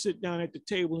 can we sit down at the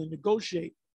table and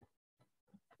negotiate?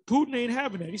 Putin ain't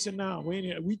having that. He said, no,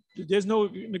 there's no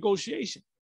negotiation.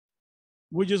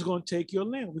 We're just going to take your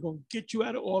land. We're going to get you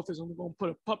out of office, and we're going to put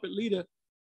a puppet leader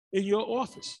in your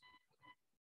office.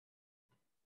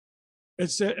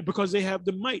 It's because they have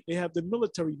the might, they have the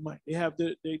military might, they have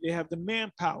the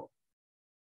manpower.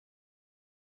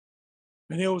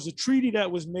 And there was a treaty that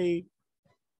was made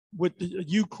with the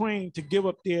Ukraine to give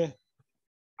up their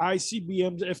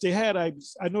ICBMs. If they had, I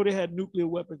know they had nuclear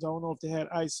weapons. I don't know if they had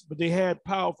IC, but they had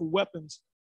powerful weapons.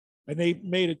 And they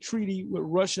made a treaty with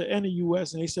Russia and the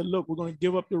U.S. And they said, look, we're going to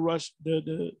give up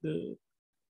the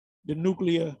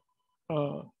nuclear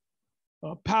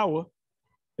power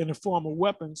in the form of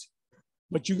weapons,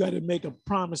 but you got to make a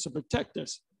promise to protect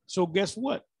us. So guess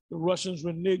what? The Russians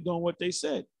reneged on what they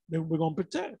said. They were going to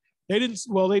protect. They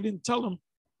didn't tell them,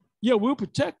 yeah, we'll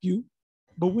protect you,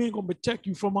 but we ain't going to protect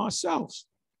you from ourselves.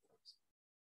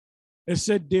 It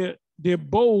said their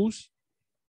bows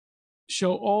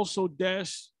shall also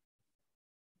dash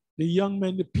the young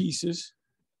men to pieces,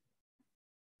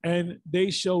 and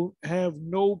they shall have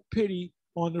no pity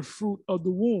on the fruit of the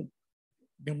womb.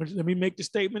 Let me make the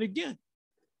statement again.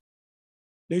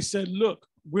 They said, look,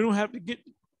 we don't have to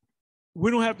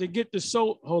get the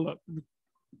soul. Hold up, let me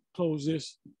close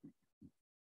this.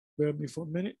 Bear with me for a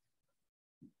minute.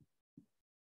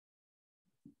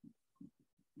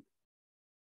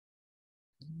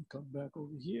 Let me come back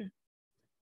over here.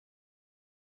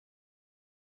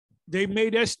 They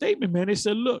made that statement, man. They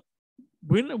said, look,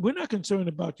 we're not concerned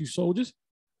about you soldiers.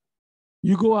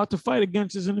 You go out to fight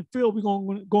against us in the field, we're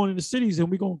going to go into the cities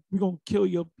and we're going to kill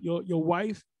your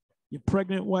wife, your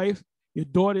pregnant wife, your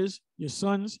daughters, your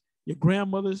sons, your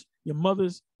grandmothers, your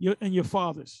mothers, and your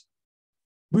fathers.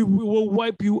 We will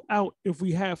wipe you out if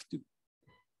we have to.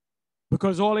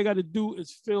 Because all they got to do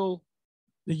is fill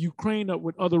the Ukraine up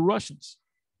with other Russians.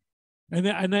 And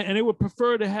they would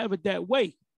prefer to have it that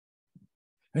way.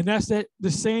 And that's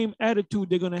the same attitude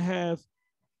they're going to have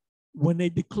when they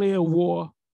declare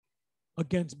war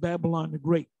against Babylon the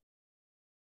Great.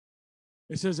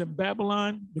 It says, in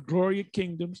Babylon, the glory of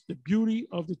kingdoms, the beauty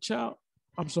of the child.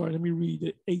 I'm sorry, let me read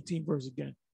the 18th verse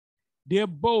again. Their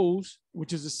bows,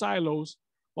 which is the silos,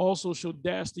 also shall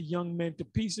dash the young men to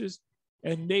pieces,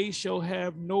 and they shall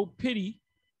have no pity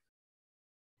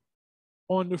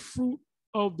on the fruit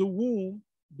of the womb.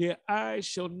 Their eyes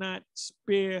shall not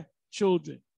spare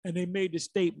children. And they made the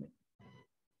statement.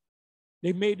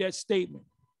 They made that statement.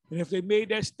 And if they made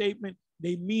that statement,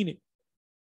 they mean it.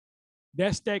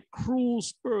 That's that cruel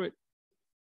spirit,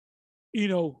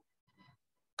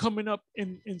 coming up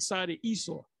inside of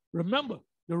Esau. Remember,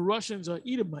 the Russians are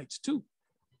Edomites too.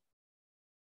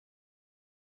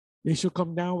 They shall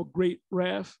come down with great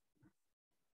wrath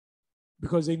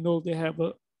because they know they have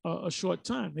a short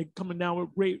time. They're coming down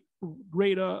with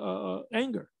great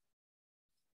anger.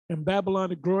 And Babylon,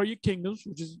 the glory of kingdoms,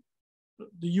 which is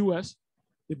the U.S.,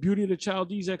 the beauty of the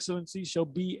Chaldees' excellency shall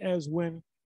be as when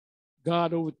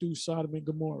God overthrew Sodom and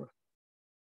Gomorrah.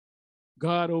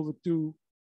 God overthrew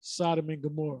Sodom and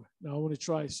Gomorrah. Now I want to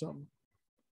try something.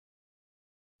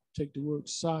 Take the word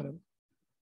Sodom.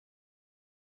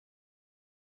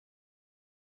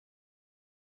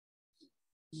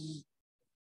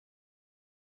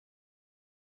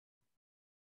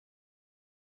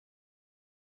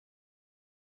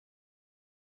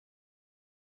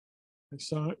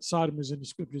 Sodom is in the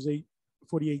scriptures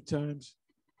 48 times.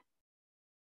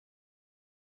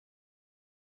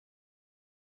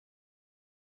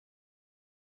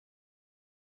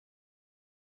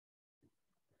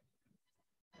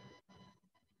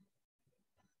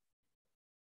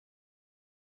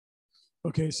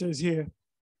 Okay, it says here,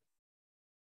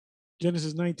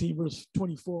 Genesis 19, verse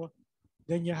 24,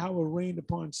 then Yahweh rained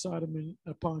upon Sodom and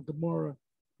upon Gomorrah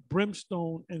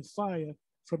brimstone and fire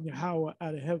from Yahweh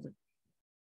out of heaven.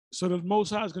 So the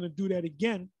Most High is going to do that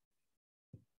again,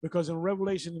 because in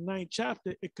Revelation, the 9th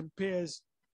chapter, it compares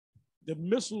the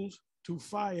missiles to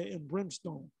fire and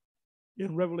brimstone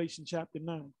in Revelation chapter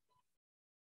 9.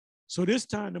 So this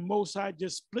time, the Most High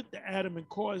just split the atom and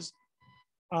caused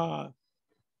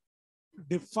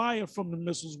the fire from the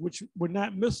missiles, which were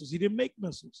not missiles. He didn't make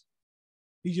missiles.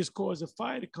 He just caused the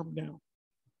fire to come down.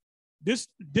 This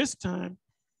time,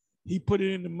 he put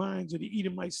it in the minds of the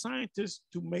Edomite scientists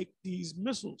to make these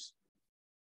missiles.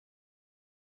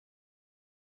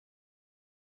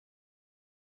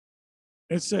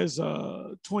 It says,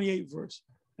 28th verse,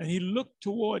 and he looked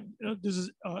toward, this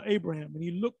is Abraham, and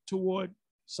he looked toward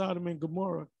Sodom and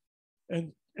Gomorrah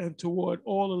and toward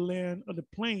all the land of the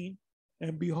plain,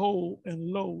 and behold, and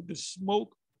lo, the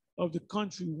smoke of the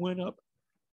country went up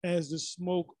as the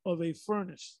smoke of a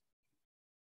furnace.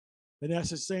 And that's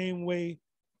the same way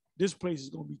this place is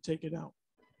going to be taken out.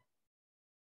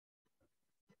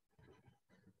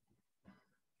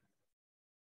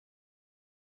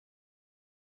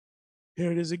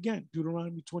 Here it is again,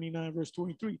 Deuteronomy 29, verse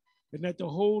 23. And that the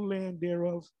whole land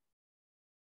thereof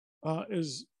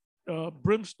is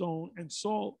brimstone and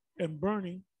salt and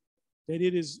burning, that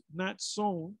it is not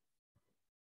sown,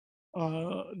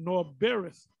 nor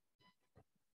beareth,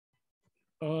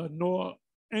 nor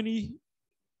any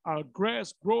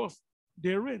grass groweth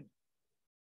therein,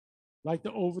 like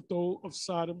the overthrow of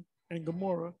Sodom and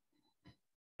Gomorrah,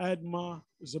 Admah,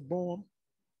 Zeboam,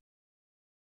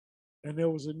 and there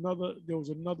was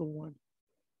another one,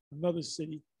 another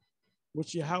city,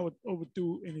 which Yahweh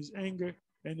overthrew in his anger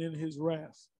and in his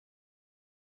wrath.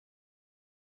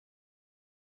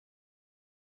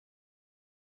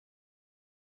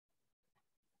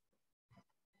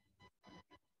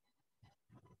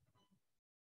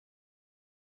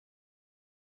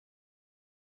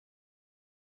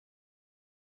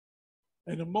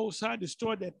 And the Most High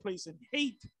destroyed that place in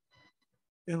hate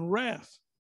and wrath.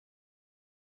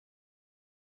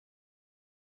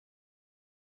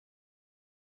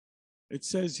 It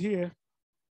says here,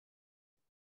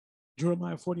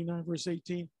 Jeremiah 49, verse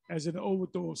 18, as in the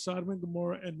overthrow of Sodom and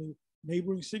Gomorrah and the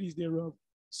neighboring cities thereof,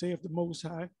 saith the Most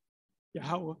High,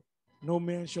 Yahweh, no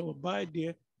man shall abide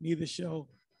there, neither shall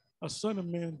a son of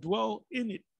man dwell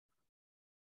in it.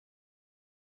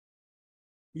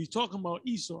 He's talking about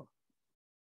Esau.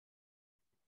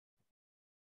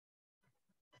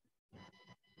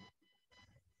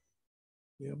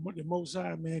 Yeah, the Most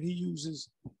High, man, he uses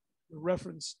the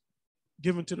reference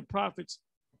given to the prophets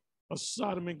of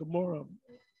Sodom and Gomorrah.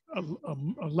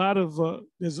 A lot of,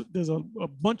 there's a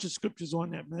bunch of scriptures on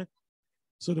that, man.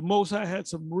 So the Most High had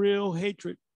some real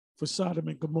hatred for Sodom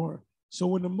and Gomorrah. So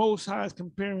when the Most High is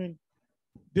comparing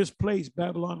this place,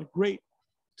 Babylon the Great,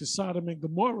 to Sodom and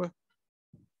Gomorrah,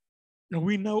 and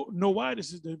we know why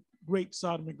this is the great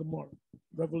Sodom and Gomorrah.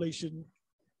 Revelation,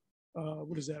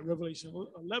 what is that? Revelation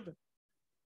 11.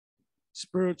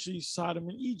 Spiritually, Sodom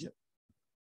and Egypt.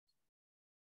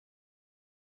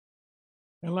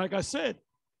 And like I said,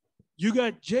 you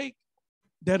got Jake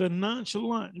that are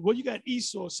nonchalant. Well, you got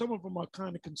Esau. Some of them are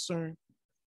kind of concerned.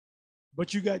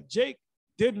 But you got Jake,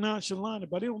 they're nonchalant,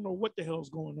 but they don't know what the hell's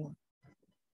going on.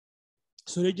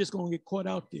 So they're just going to get caught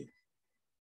out there.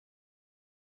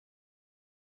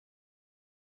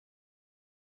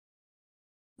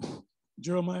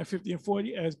 Jeremiah 50 and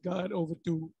 40, as God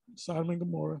overthrew Sodom and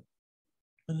Gomorrah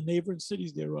and the neighboring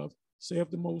cities thereof, saith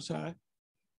the Most High,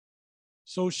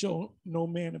 so shall no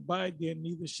man abide there,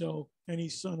 neither shall any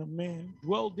son of man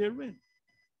dwell therein.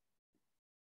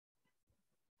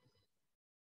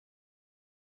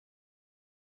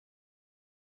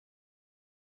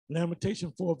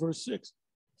 Lamentation 4, verse 6,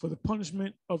 for the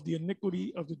punishment of the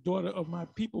iniquity of the daughter of my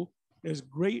people is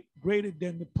greater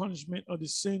than the punishment of the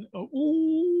sin of,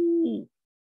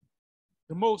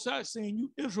 the Most High saying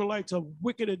you Israelites are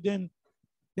wickeder than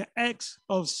the acts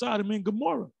of Sodom and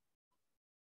Gomorrah.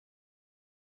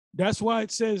 That's why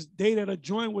it says they that are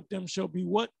joined with them shall be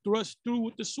what? Thrust through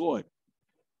with the sword.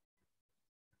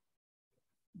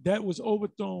 That was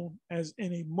overthrown as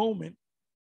in a moment,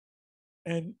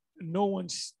 and no one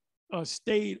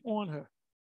stayed on her.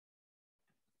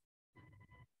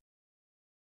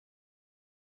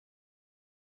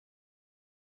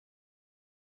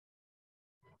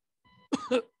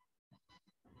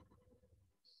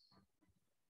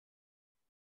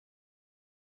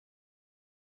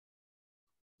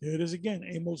 Here it is again,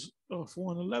 Amos 4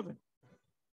 and 11.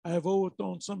 I have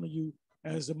overthrown some of you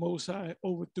as the Most High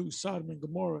overthrew Sodom and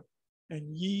Gomorrah,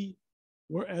 and ye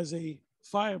were as a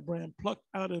firebrand plucked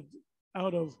out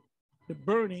of the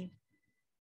burning.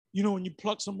 You know, when you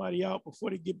pluck somebody out before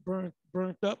they get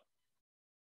burnt up,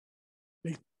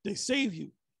 they save you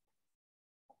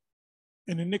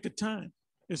in the nick of time.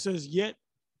 It says, yet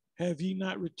have ye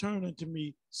not returned unto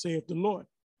me, saith the Lord.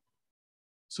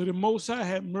 So the Most High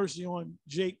had mercy on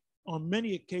Jake on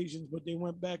many occasions, but they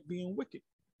went back being wicked.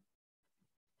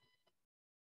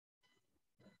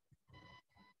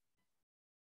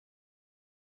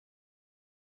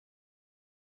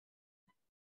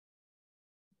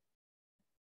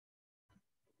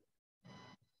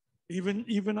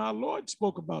 Even our Lord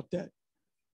spoke about that.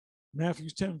 Matthew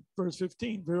 10, verse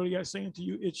 15, verily I say unto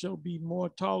you, it shall be more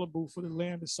tolerable for the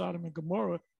land of Sodom and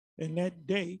Gomorrah in that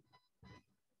day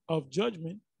of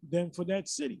judgment than for that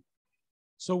city.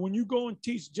 So when you go and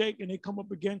teach Jake and they come up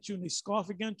against you and they scoff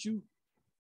against you,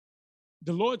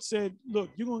 the Lord said, look,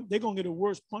 they're going to get a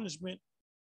worse punishment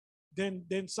than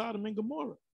Sodom and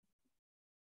Gomorrah.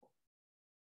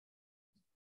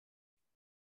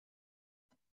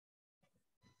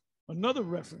 Another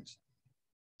reference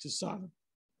to Sodom.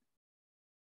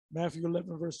 Matthew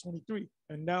 11, verse 23.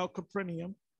 And now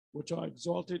Capernaum, which are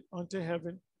exalted unto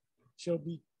heaven, shall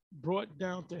be brought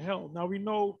down to hell. Now we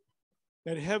know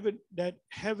that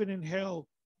heaven and hell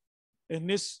in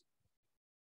this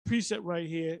precept right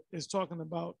here is talking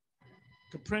about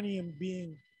Capernaum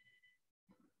being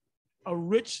a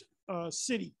rich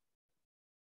city,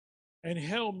 and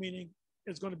hell meaning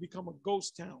it's going to become a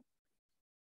ghost town.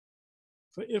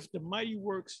 For if the mighty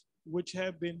works which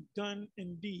have been done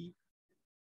indeed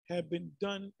have been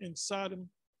done in Sodom,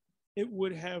 it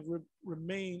would have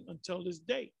remained until this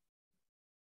day.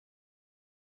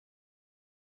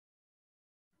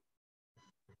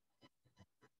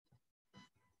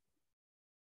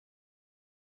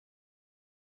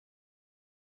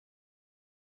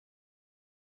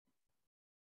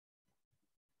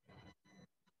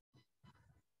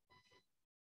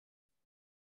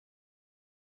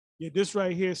 Yeah, this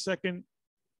right here, second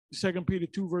Peter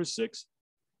 2, verse 6.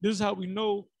 This is how we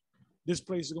know this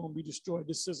place is going to be destroyed.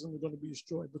 This system is going to be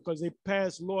destroyed because they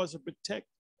passed laws to protect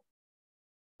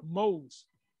Moses.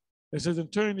 It says,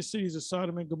 and turning the cities of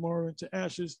Sodom and Gomorrah into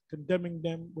ashes, condemning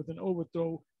them with an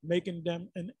overthrow, making them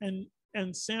an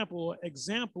ensample or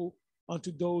example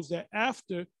unto those that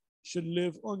after should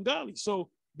live ungodly.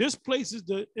 So this place is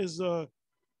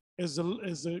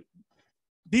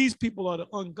these people are the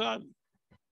ungodly,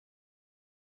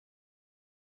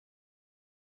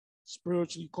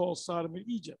 spiritually called Sodom and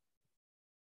Egypt.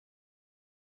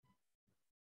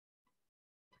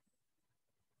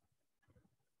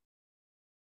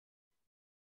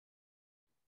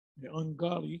 The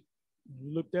ungodly.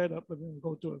 Look that up. I'm going to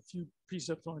go through a few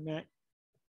precepts on that.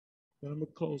 Then I'm going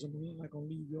to close. I'm not going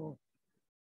to leave y'all,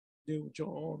 deal with y'all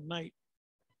all night.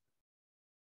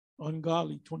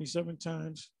 Ungodly 27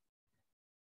 times.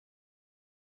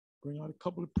 Bring out a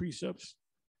couple of precepts.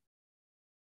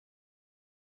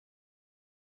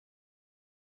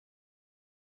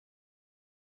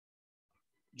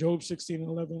 Job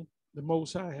 16:11. The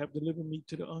Most High have delivered me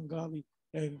to the ungodly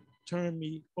and turned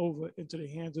me over into the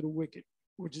hands of the wicked,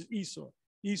 which is Esau.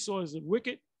 Esau is the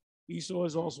wicked. Esau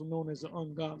is also known as the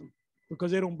ungodly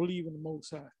because they don't believe in the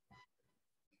Most High.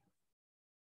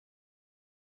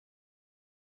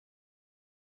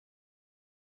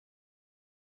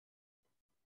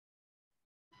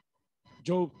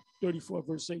 Job 34,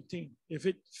 verse 18. If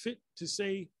it fit to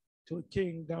say to a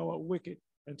king, thou art wicked,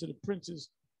 and to the princes,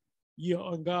 ye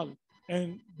are ungodly.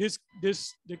 And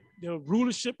the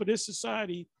rulership of this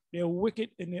society, they're wicked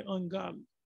and they're ungodly.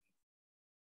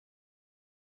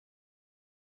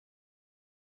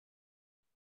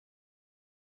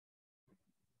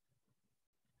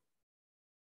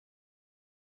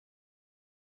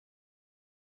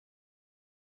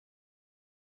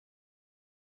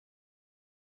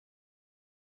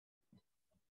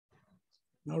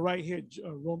 Now, right here,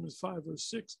 Romans 5, verse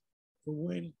 6, for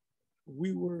when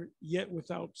we were yet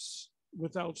without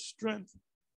strength,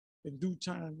 in due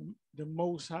time, the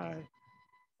Most High,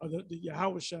 or the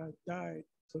Yahushua died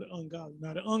for the ungodly.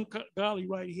 Now, the ungodly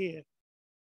right here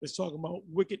is talking about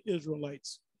wicked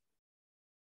Israelites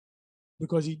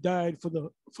because he died for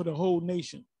the whole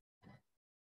nation.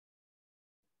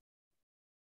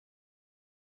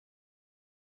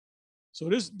 So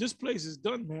this place is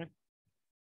done, man.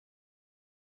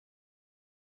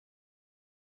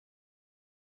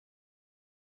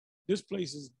 This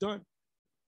place is done.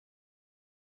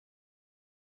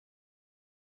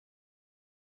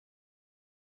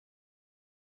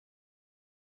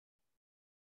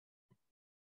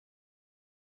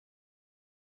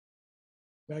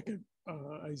 Back in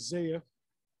Isaiah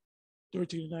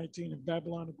 13:19, in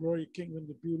Babylon, the glory of kingdom,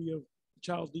 the beauty of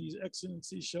Chaldees'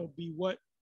 excellency shall be what?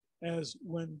 As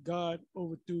when God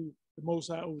overthrew, the Most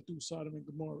High overthrew Sodom and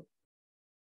Gomorrah.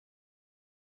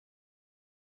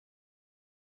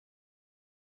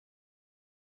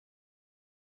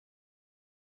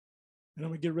 And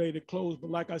I'm gonna get ready to close,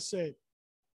 but like I said,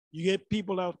 you get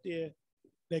people out there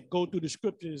that go through the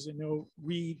scriptures and they'll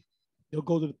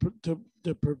go to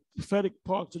the prophetic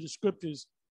parts of the scriptures,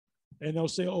 and they'll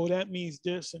say, "Oh, that means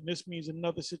this, and this means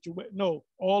another situation." No,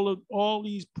 all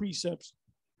these precepts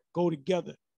go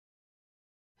together,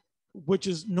 which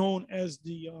is known as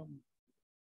the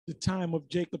time of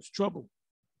Jacob's trouble.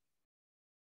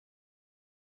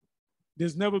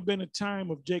 There's never been a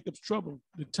time of Jacob's trouble.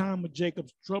 The time of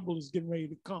Jacob's trouble is getting ready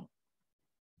to come.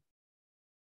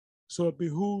 So it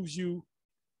behooves you,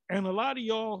 and a lot of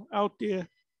y'all out there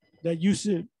that used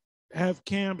to have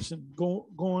camps and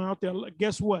going out there,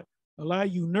 guess what? A lot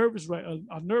of you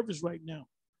are nervous right now.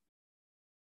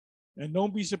 And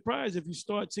don't be surprised if you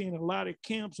start seeing a lot of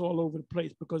camps all over the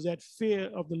place because that fear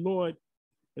of the Lord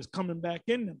is coming back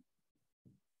in them.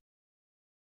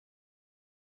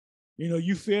 You know,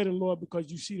 you fear the Lord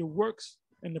because you see the works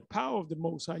and the power of the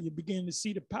Most High. You begin to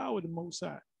see the power of the Most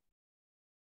High.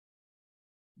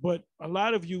 But a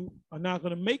lot of you are not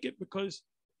going to make it because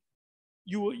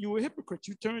you were hypocrites.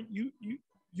 You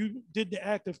did the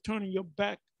act of turning your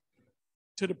back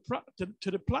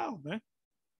to the plow, man.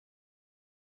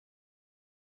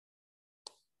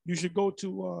 You should go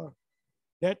to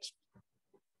that.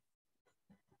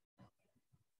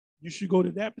 You should go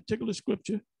to that particular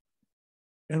scripture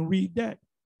and read that.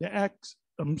 The Acts.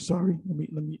 I'm sorry. Let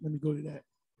me go to that.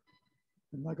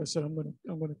 And like I said, I'm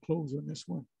gonna close on this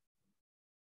one.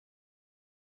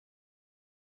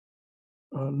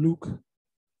 Luke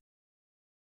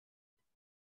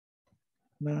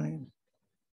 9.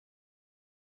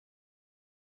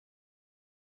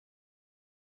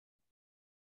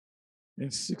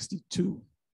 And 62.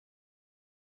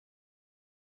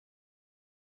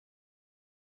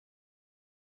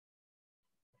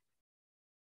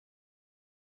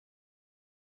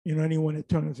 You know, anyone that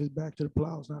turneth his back to the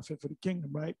plow is not fit for the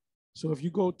kingdom, right? So if you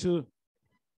go to,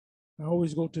 I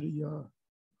always go to the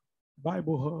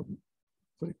Bible Hub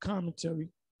for the commentary.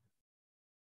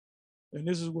 And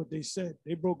this is what they said.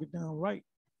 They broke it down right.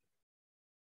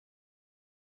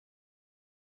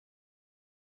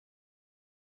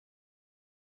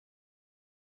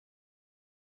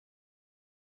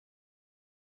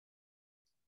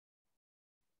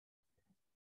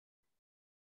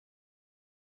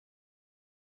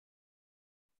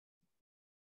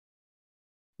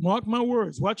 Mark my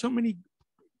words. Watch how many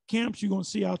camps you're going to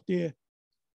see out there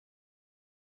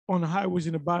on the highways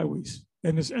and the byways.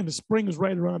 And the spring is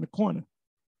right around the corner.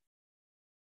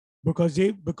 Because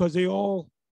they all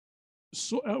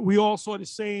we all saw the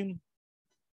same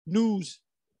news,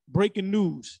 breaking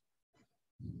news.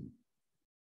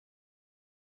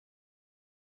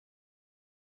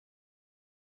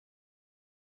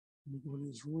 Let me go to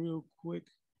this real quick.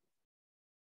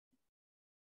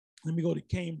 Let me go to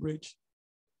Cambridge.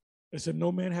 It said,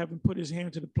 no man having put his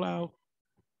hand to the plow,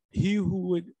 he who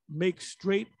would make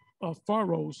straight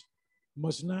furrows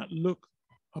must not look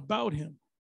about him.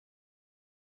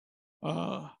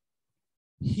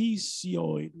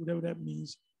 Hesioid, whatever that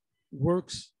means,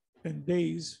 works and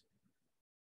days.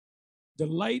 The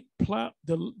light plows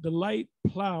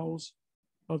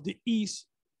of the east,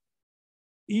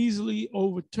 easily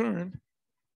overturned,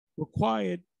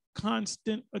 required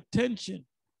constant attention.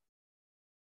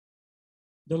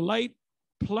 The light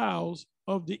plows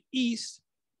of the east,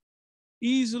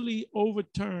 easily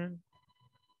overturned,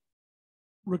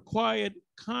 required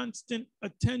constant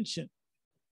attention.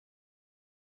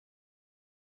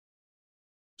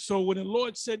 So when the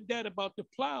Lord said that about the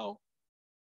plow,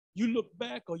 you look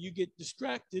back or you get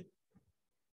distracted,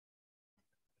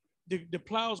 the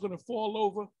plow is going to fall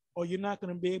over, or you're not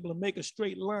going to be able to make a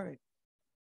straight line.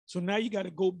 So now you got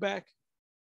to go back,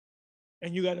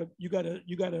 and you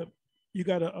gotta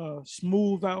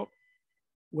smooth out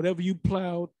whatever you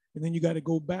plowed, and then you got to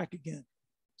go back again.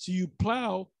 So you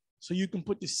plow so you can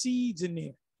put the seeds in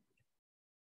there.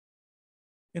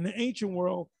 In the ancient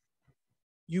world,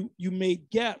 you made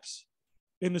gaps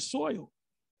in the soil,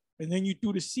 and then you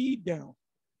threw the seed down,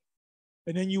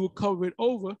 and then you would cover it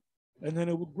over, and then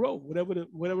it would grow,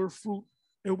 whatever fruit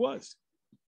it was.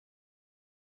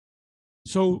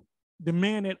 So the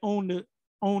man that owned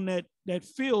that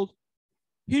field,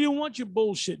 he didn't want your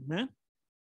bullshit, man.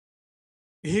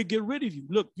 He'd get rid of you.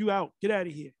 Look, you out. Get out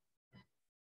of here.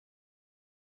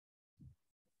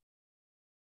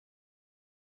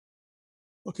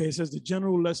 Okay, it says the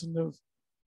general lesson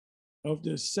of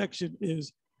this section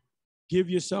is give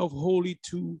yourself wholly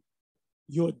to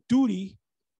your duty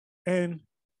and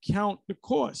count the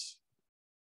cost.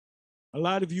 A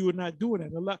lot of you are not doing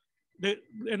that.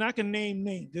 And I can name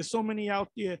names. There's so many out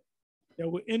there that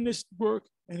were in this work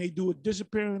and they do a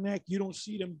disappearing act. You don't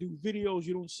see them do videos.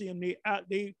 You don't see them. You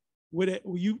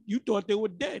thought they were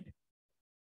dead.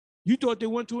 You thought they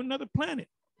went to another planet.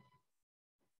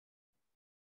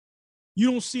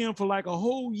 You don't see them for like a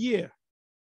whole year.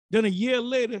 Then a year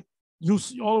later, you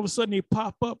see all of a sudden they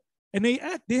pop up and they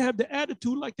have the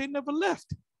attitude like they never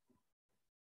left.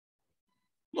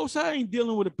 Most High ain't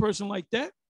dealing with a person like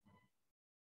that.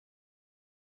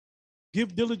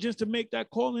 Give diligence to make that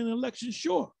call and election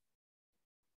sure.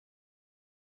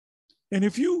 And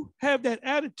if you have that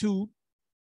attitude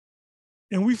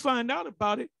and we find out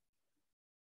about it,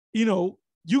 you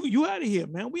out of here,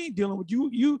 man. We ain't dealing with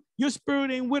you. Your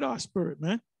spirit ain't with our spirit,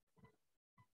 man.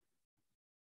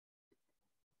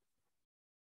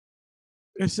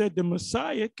 It said the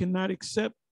Messiah cannot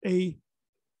accept a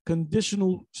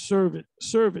conditional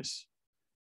service,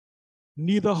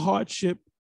 neither hardship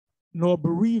nor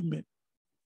bereavement,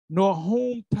 nor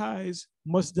home ties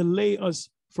must delay us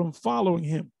from following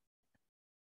him.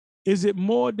 Is it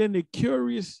more than a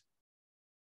curious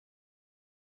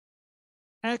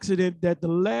accident that the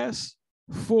last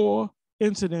 4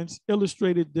 incidents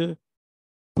illustrated the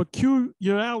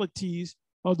peculiarities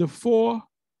of the four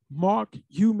marked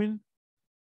human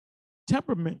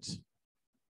temperaments.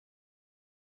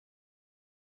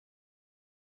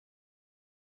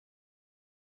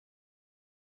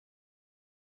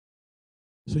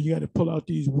 So you got to pull out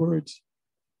these words,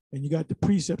 and you got the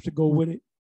precepts to go with it.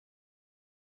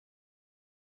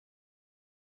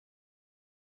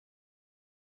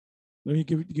 Let me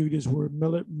give you this word,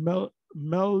 melancholic.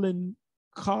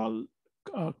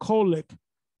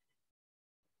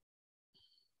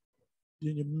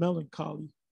 Then your melancholy.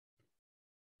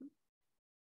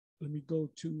 Let me go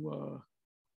to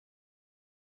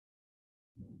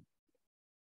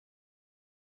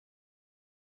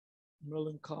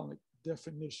melancholic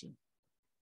definition.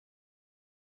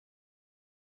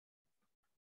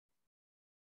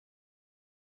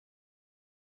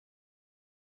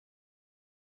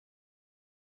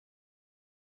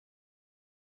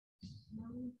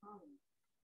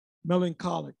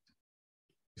 Melancholic,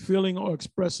 feeling or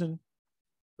expressing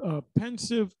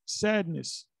pensive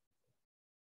sadness.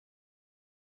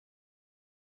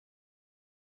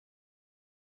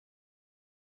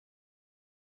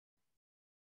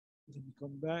 Let me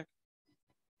come back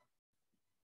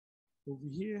over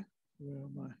here. Where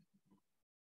am I?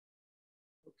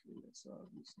 Okay, that's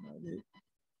obviously not it.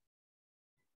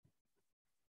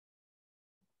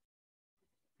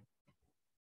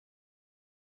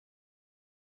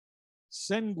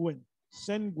 Sanguine.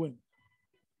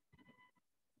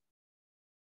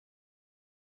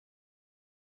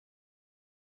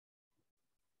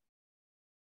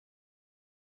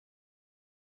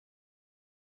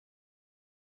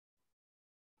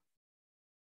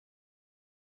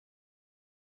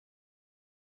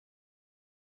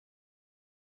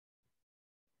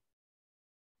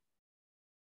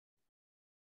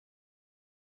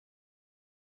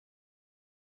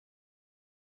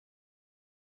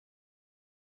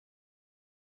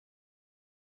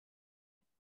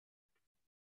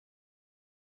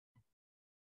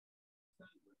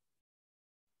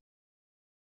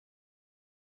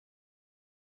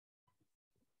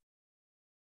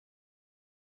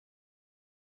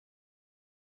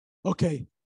 Okay,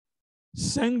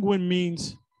 sanguine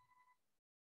means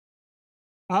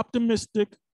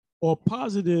optimistic or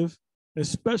positive,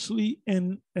 especially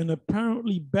in an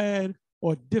apparently bad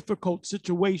or difficult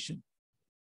situation.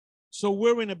 So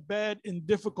we're in a bad and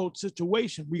difficult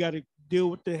situation. We got to deal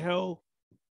with the hell.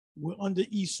 We're under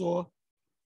Esau.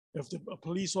 If a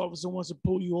police officer wants to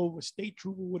pull you over, state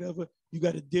trooper, whatever, you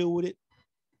got to deal with it.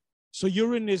 So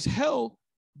you're in this hell,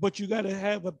 but you got to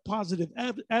have a positive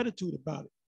attitude about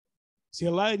it. See,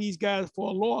 a lot of these guys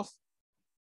fall off.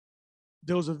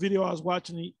 There was a video I was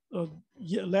watching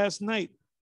last night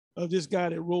of this guy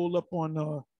that rolled up on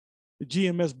the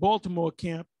GMS Baltimore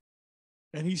camp,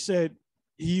 and he said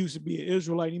he used to be an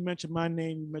Israelite. He mentioned my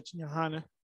name. He mentioned Johanna.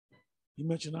 He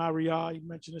mentioned Ariel. He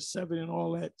mentioned the seven and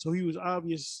all that. So he was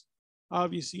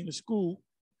obviously in the school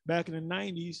back in the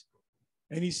 90s.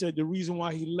 And he said the reason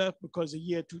why he left because the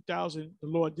year 2000, the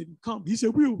Lord didn't come. He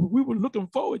said we were looking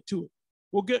forward to it.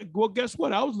 Well, guess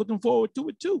what? I was looking forward to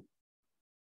it too.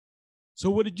 So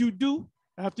what did you do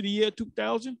after the year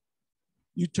 2000?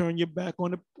 You turn your back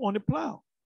on the plow.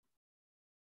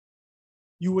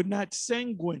 You were not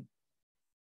sanguine.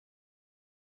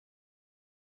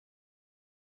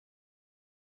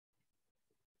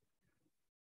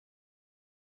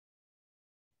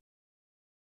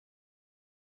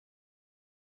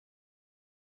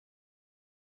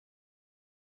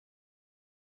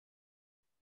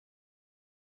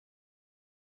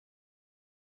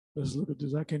 Let's look at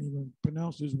this. I can't even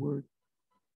pronounce this word.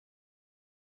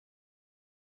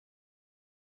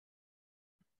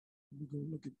 Let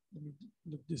me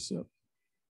look this up.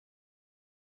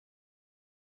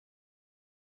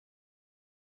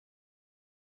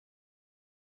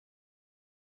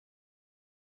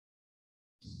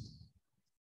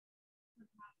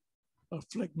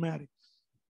 Phlegmatic,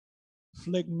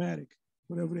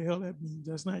 whatever the hell that means.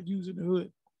 That's not using the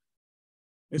hood.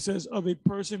 It says of a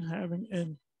person having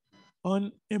an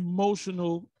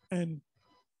unemotional and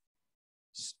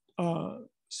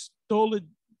stolidly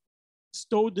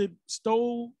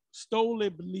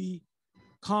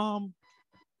calm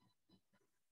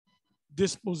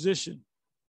disposition.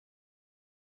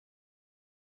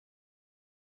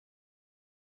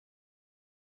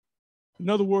 In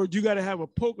other words, you got to have a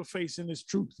poker face in this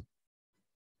truth.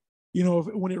 You know,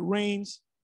 when it rains,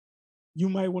 you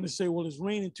might want to say, well, it's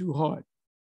raining too hard.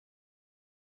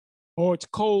 Or it's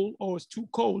cold, or it's too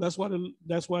cold. That's why the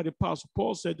Apostle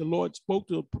Paul said the Lord spoke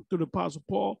to the Apostle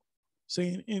Paul,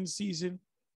 saying, in season,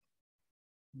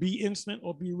 be instant,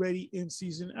 or be ready in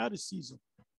season, out of season.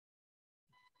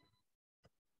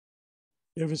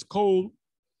 If it's cold,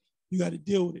 you got to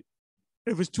deal with it.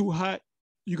 If it's too hot,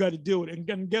 you got to deal with it.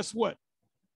 And guess what?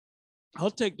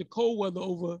 I'll take the cold weather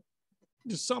over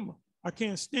the summer. I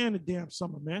can't stand the damn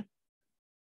summer, man.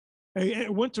 Hey,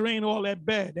 winter ain't all that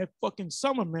bad. That fucking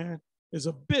summer, man, is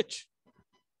a bitch.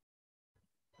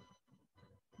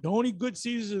 The only good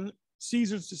seasons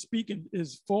to speak in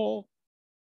is fall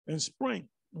and spring.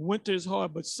 Winter is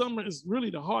hard, but summer is really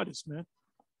the hardest, man.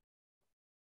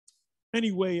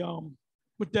 Anyway,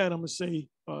 with that, I'm gonna say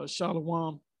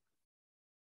shalom.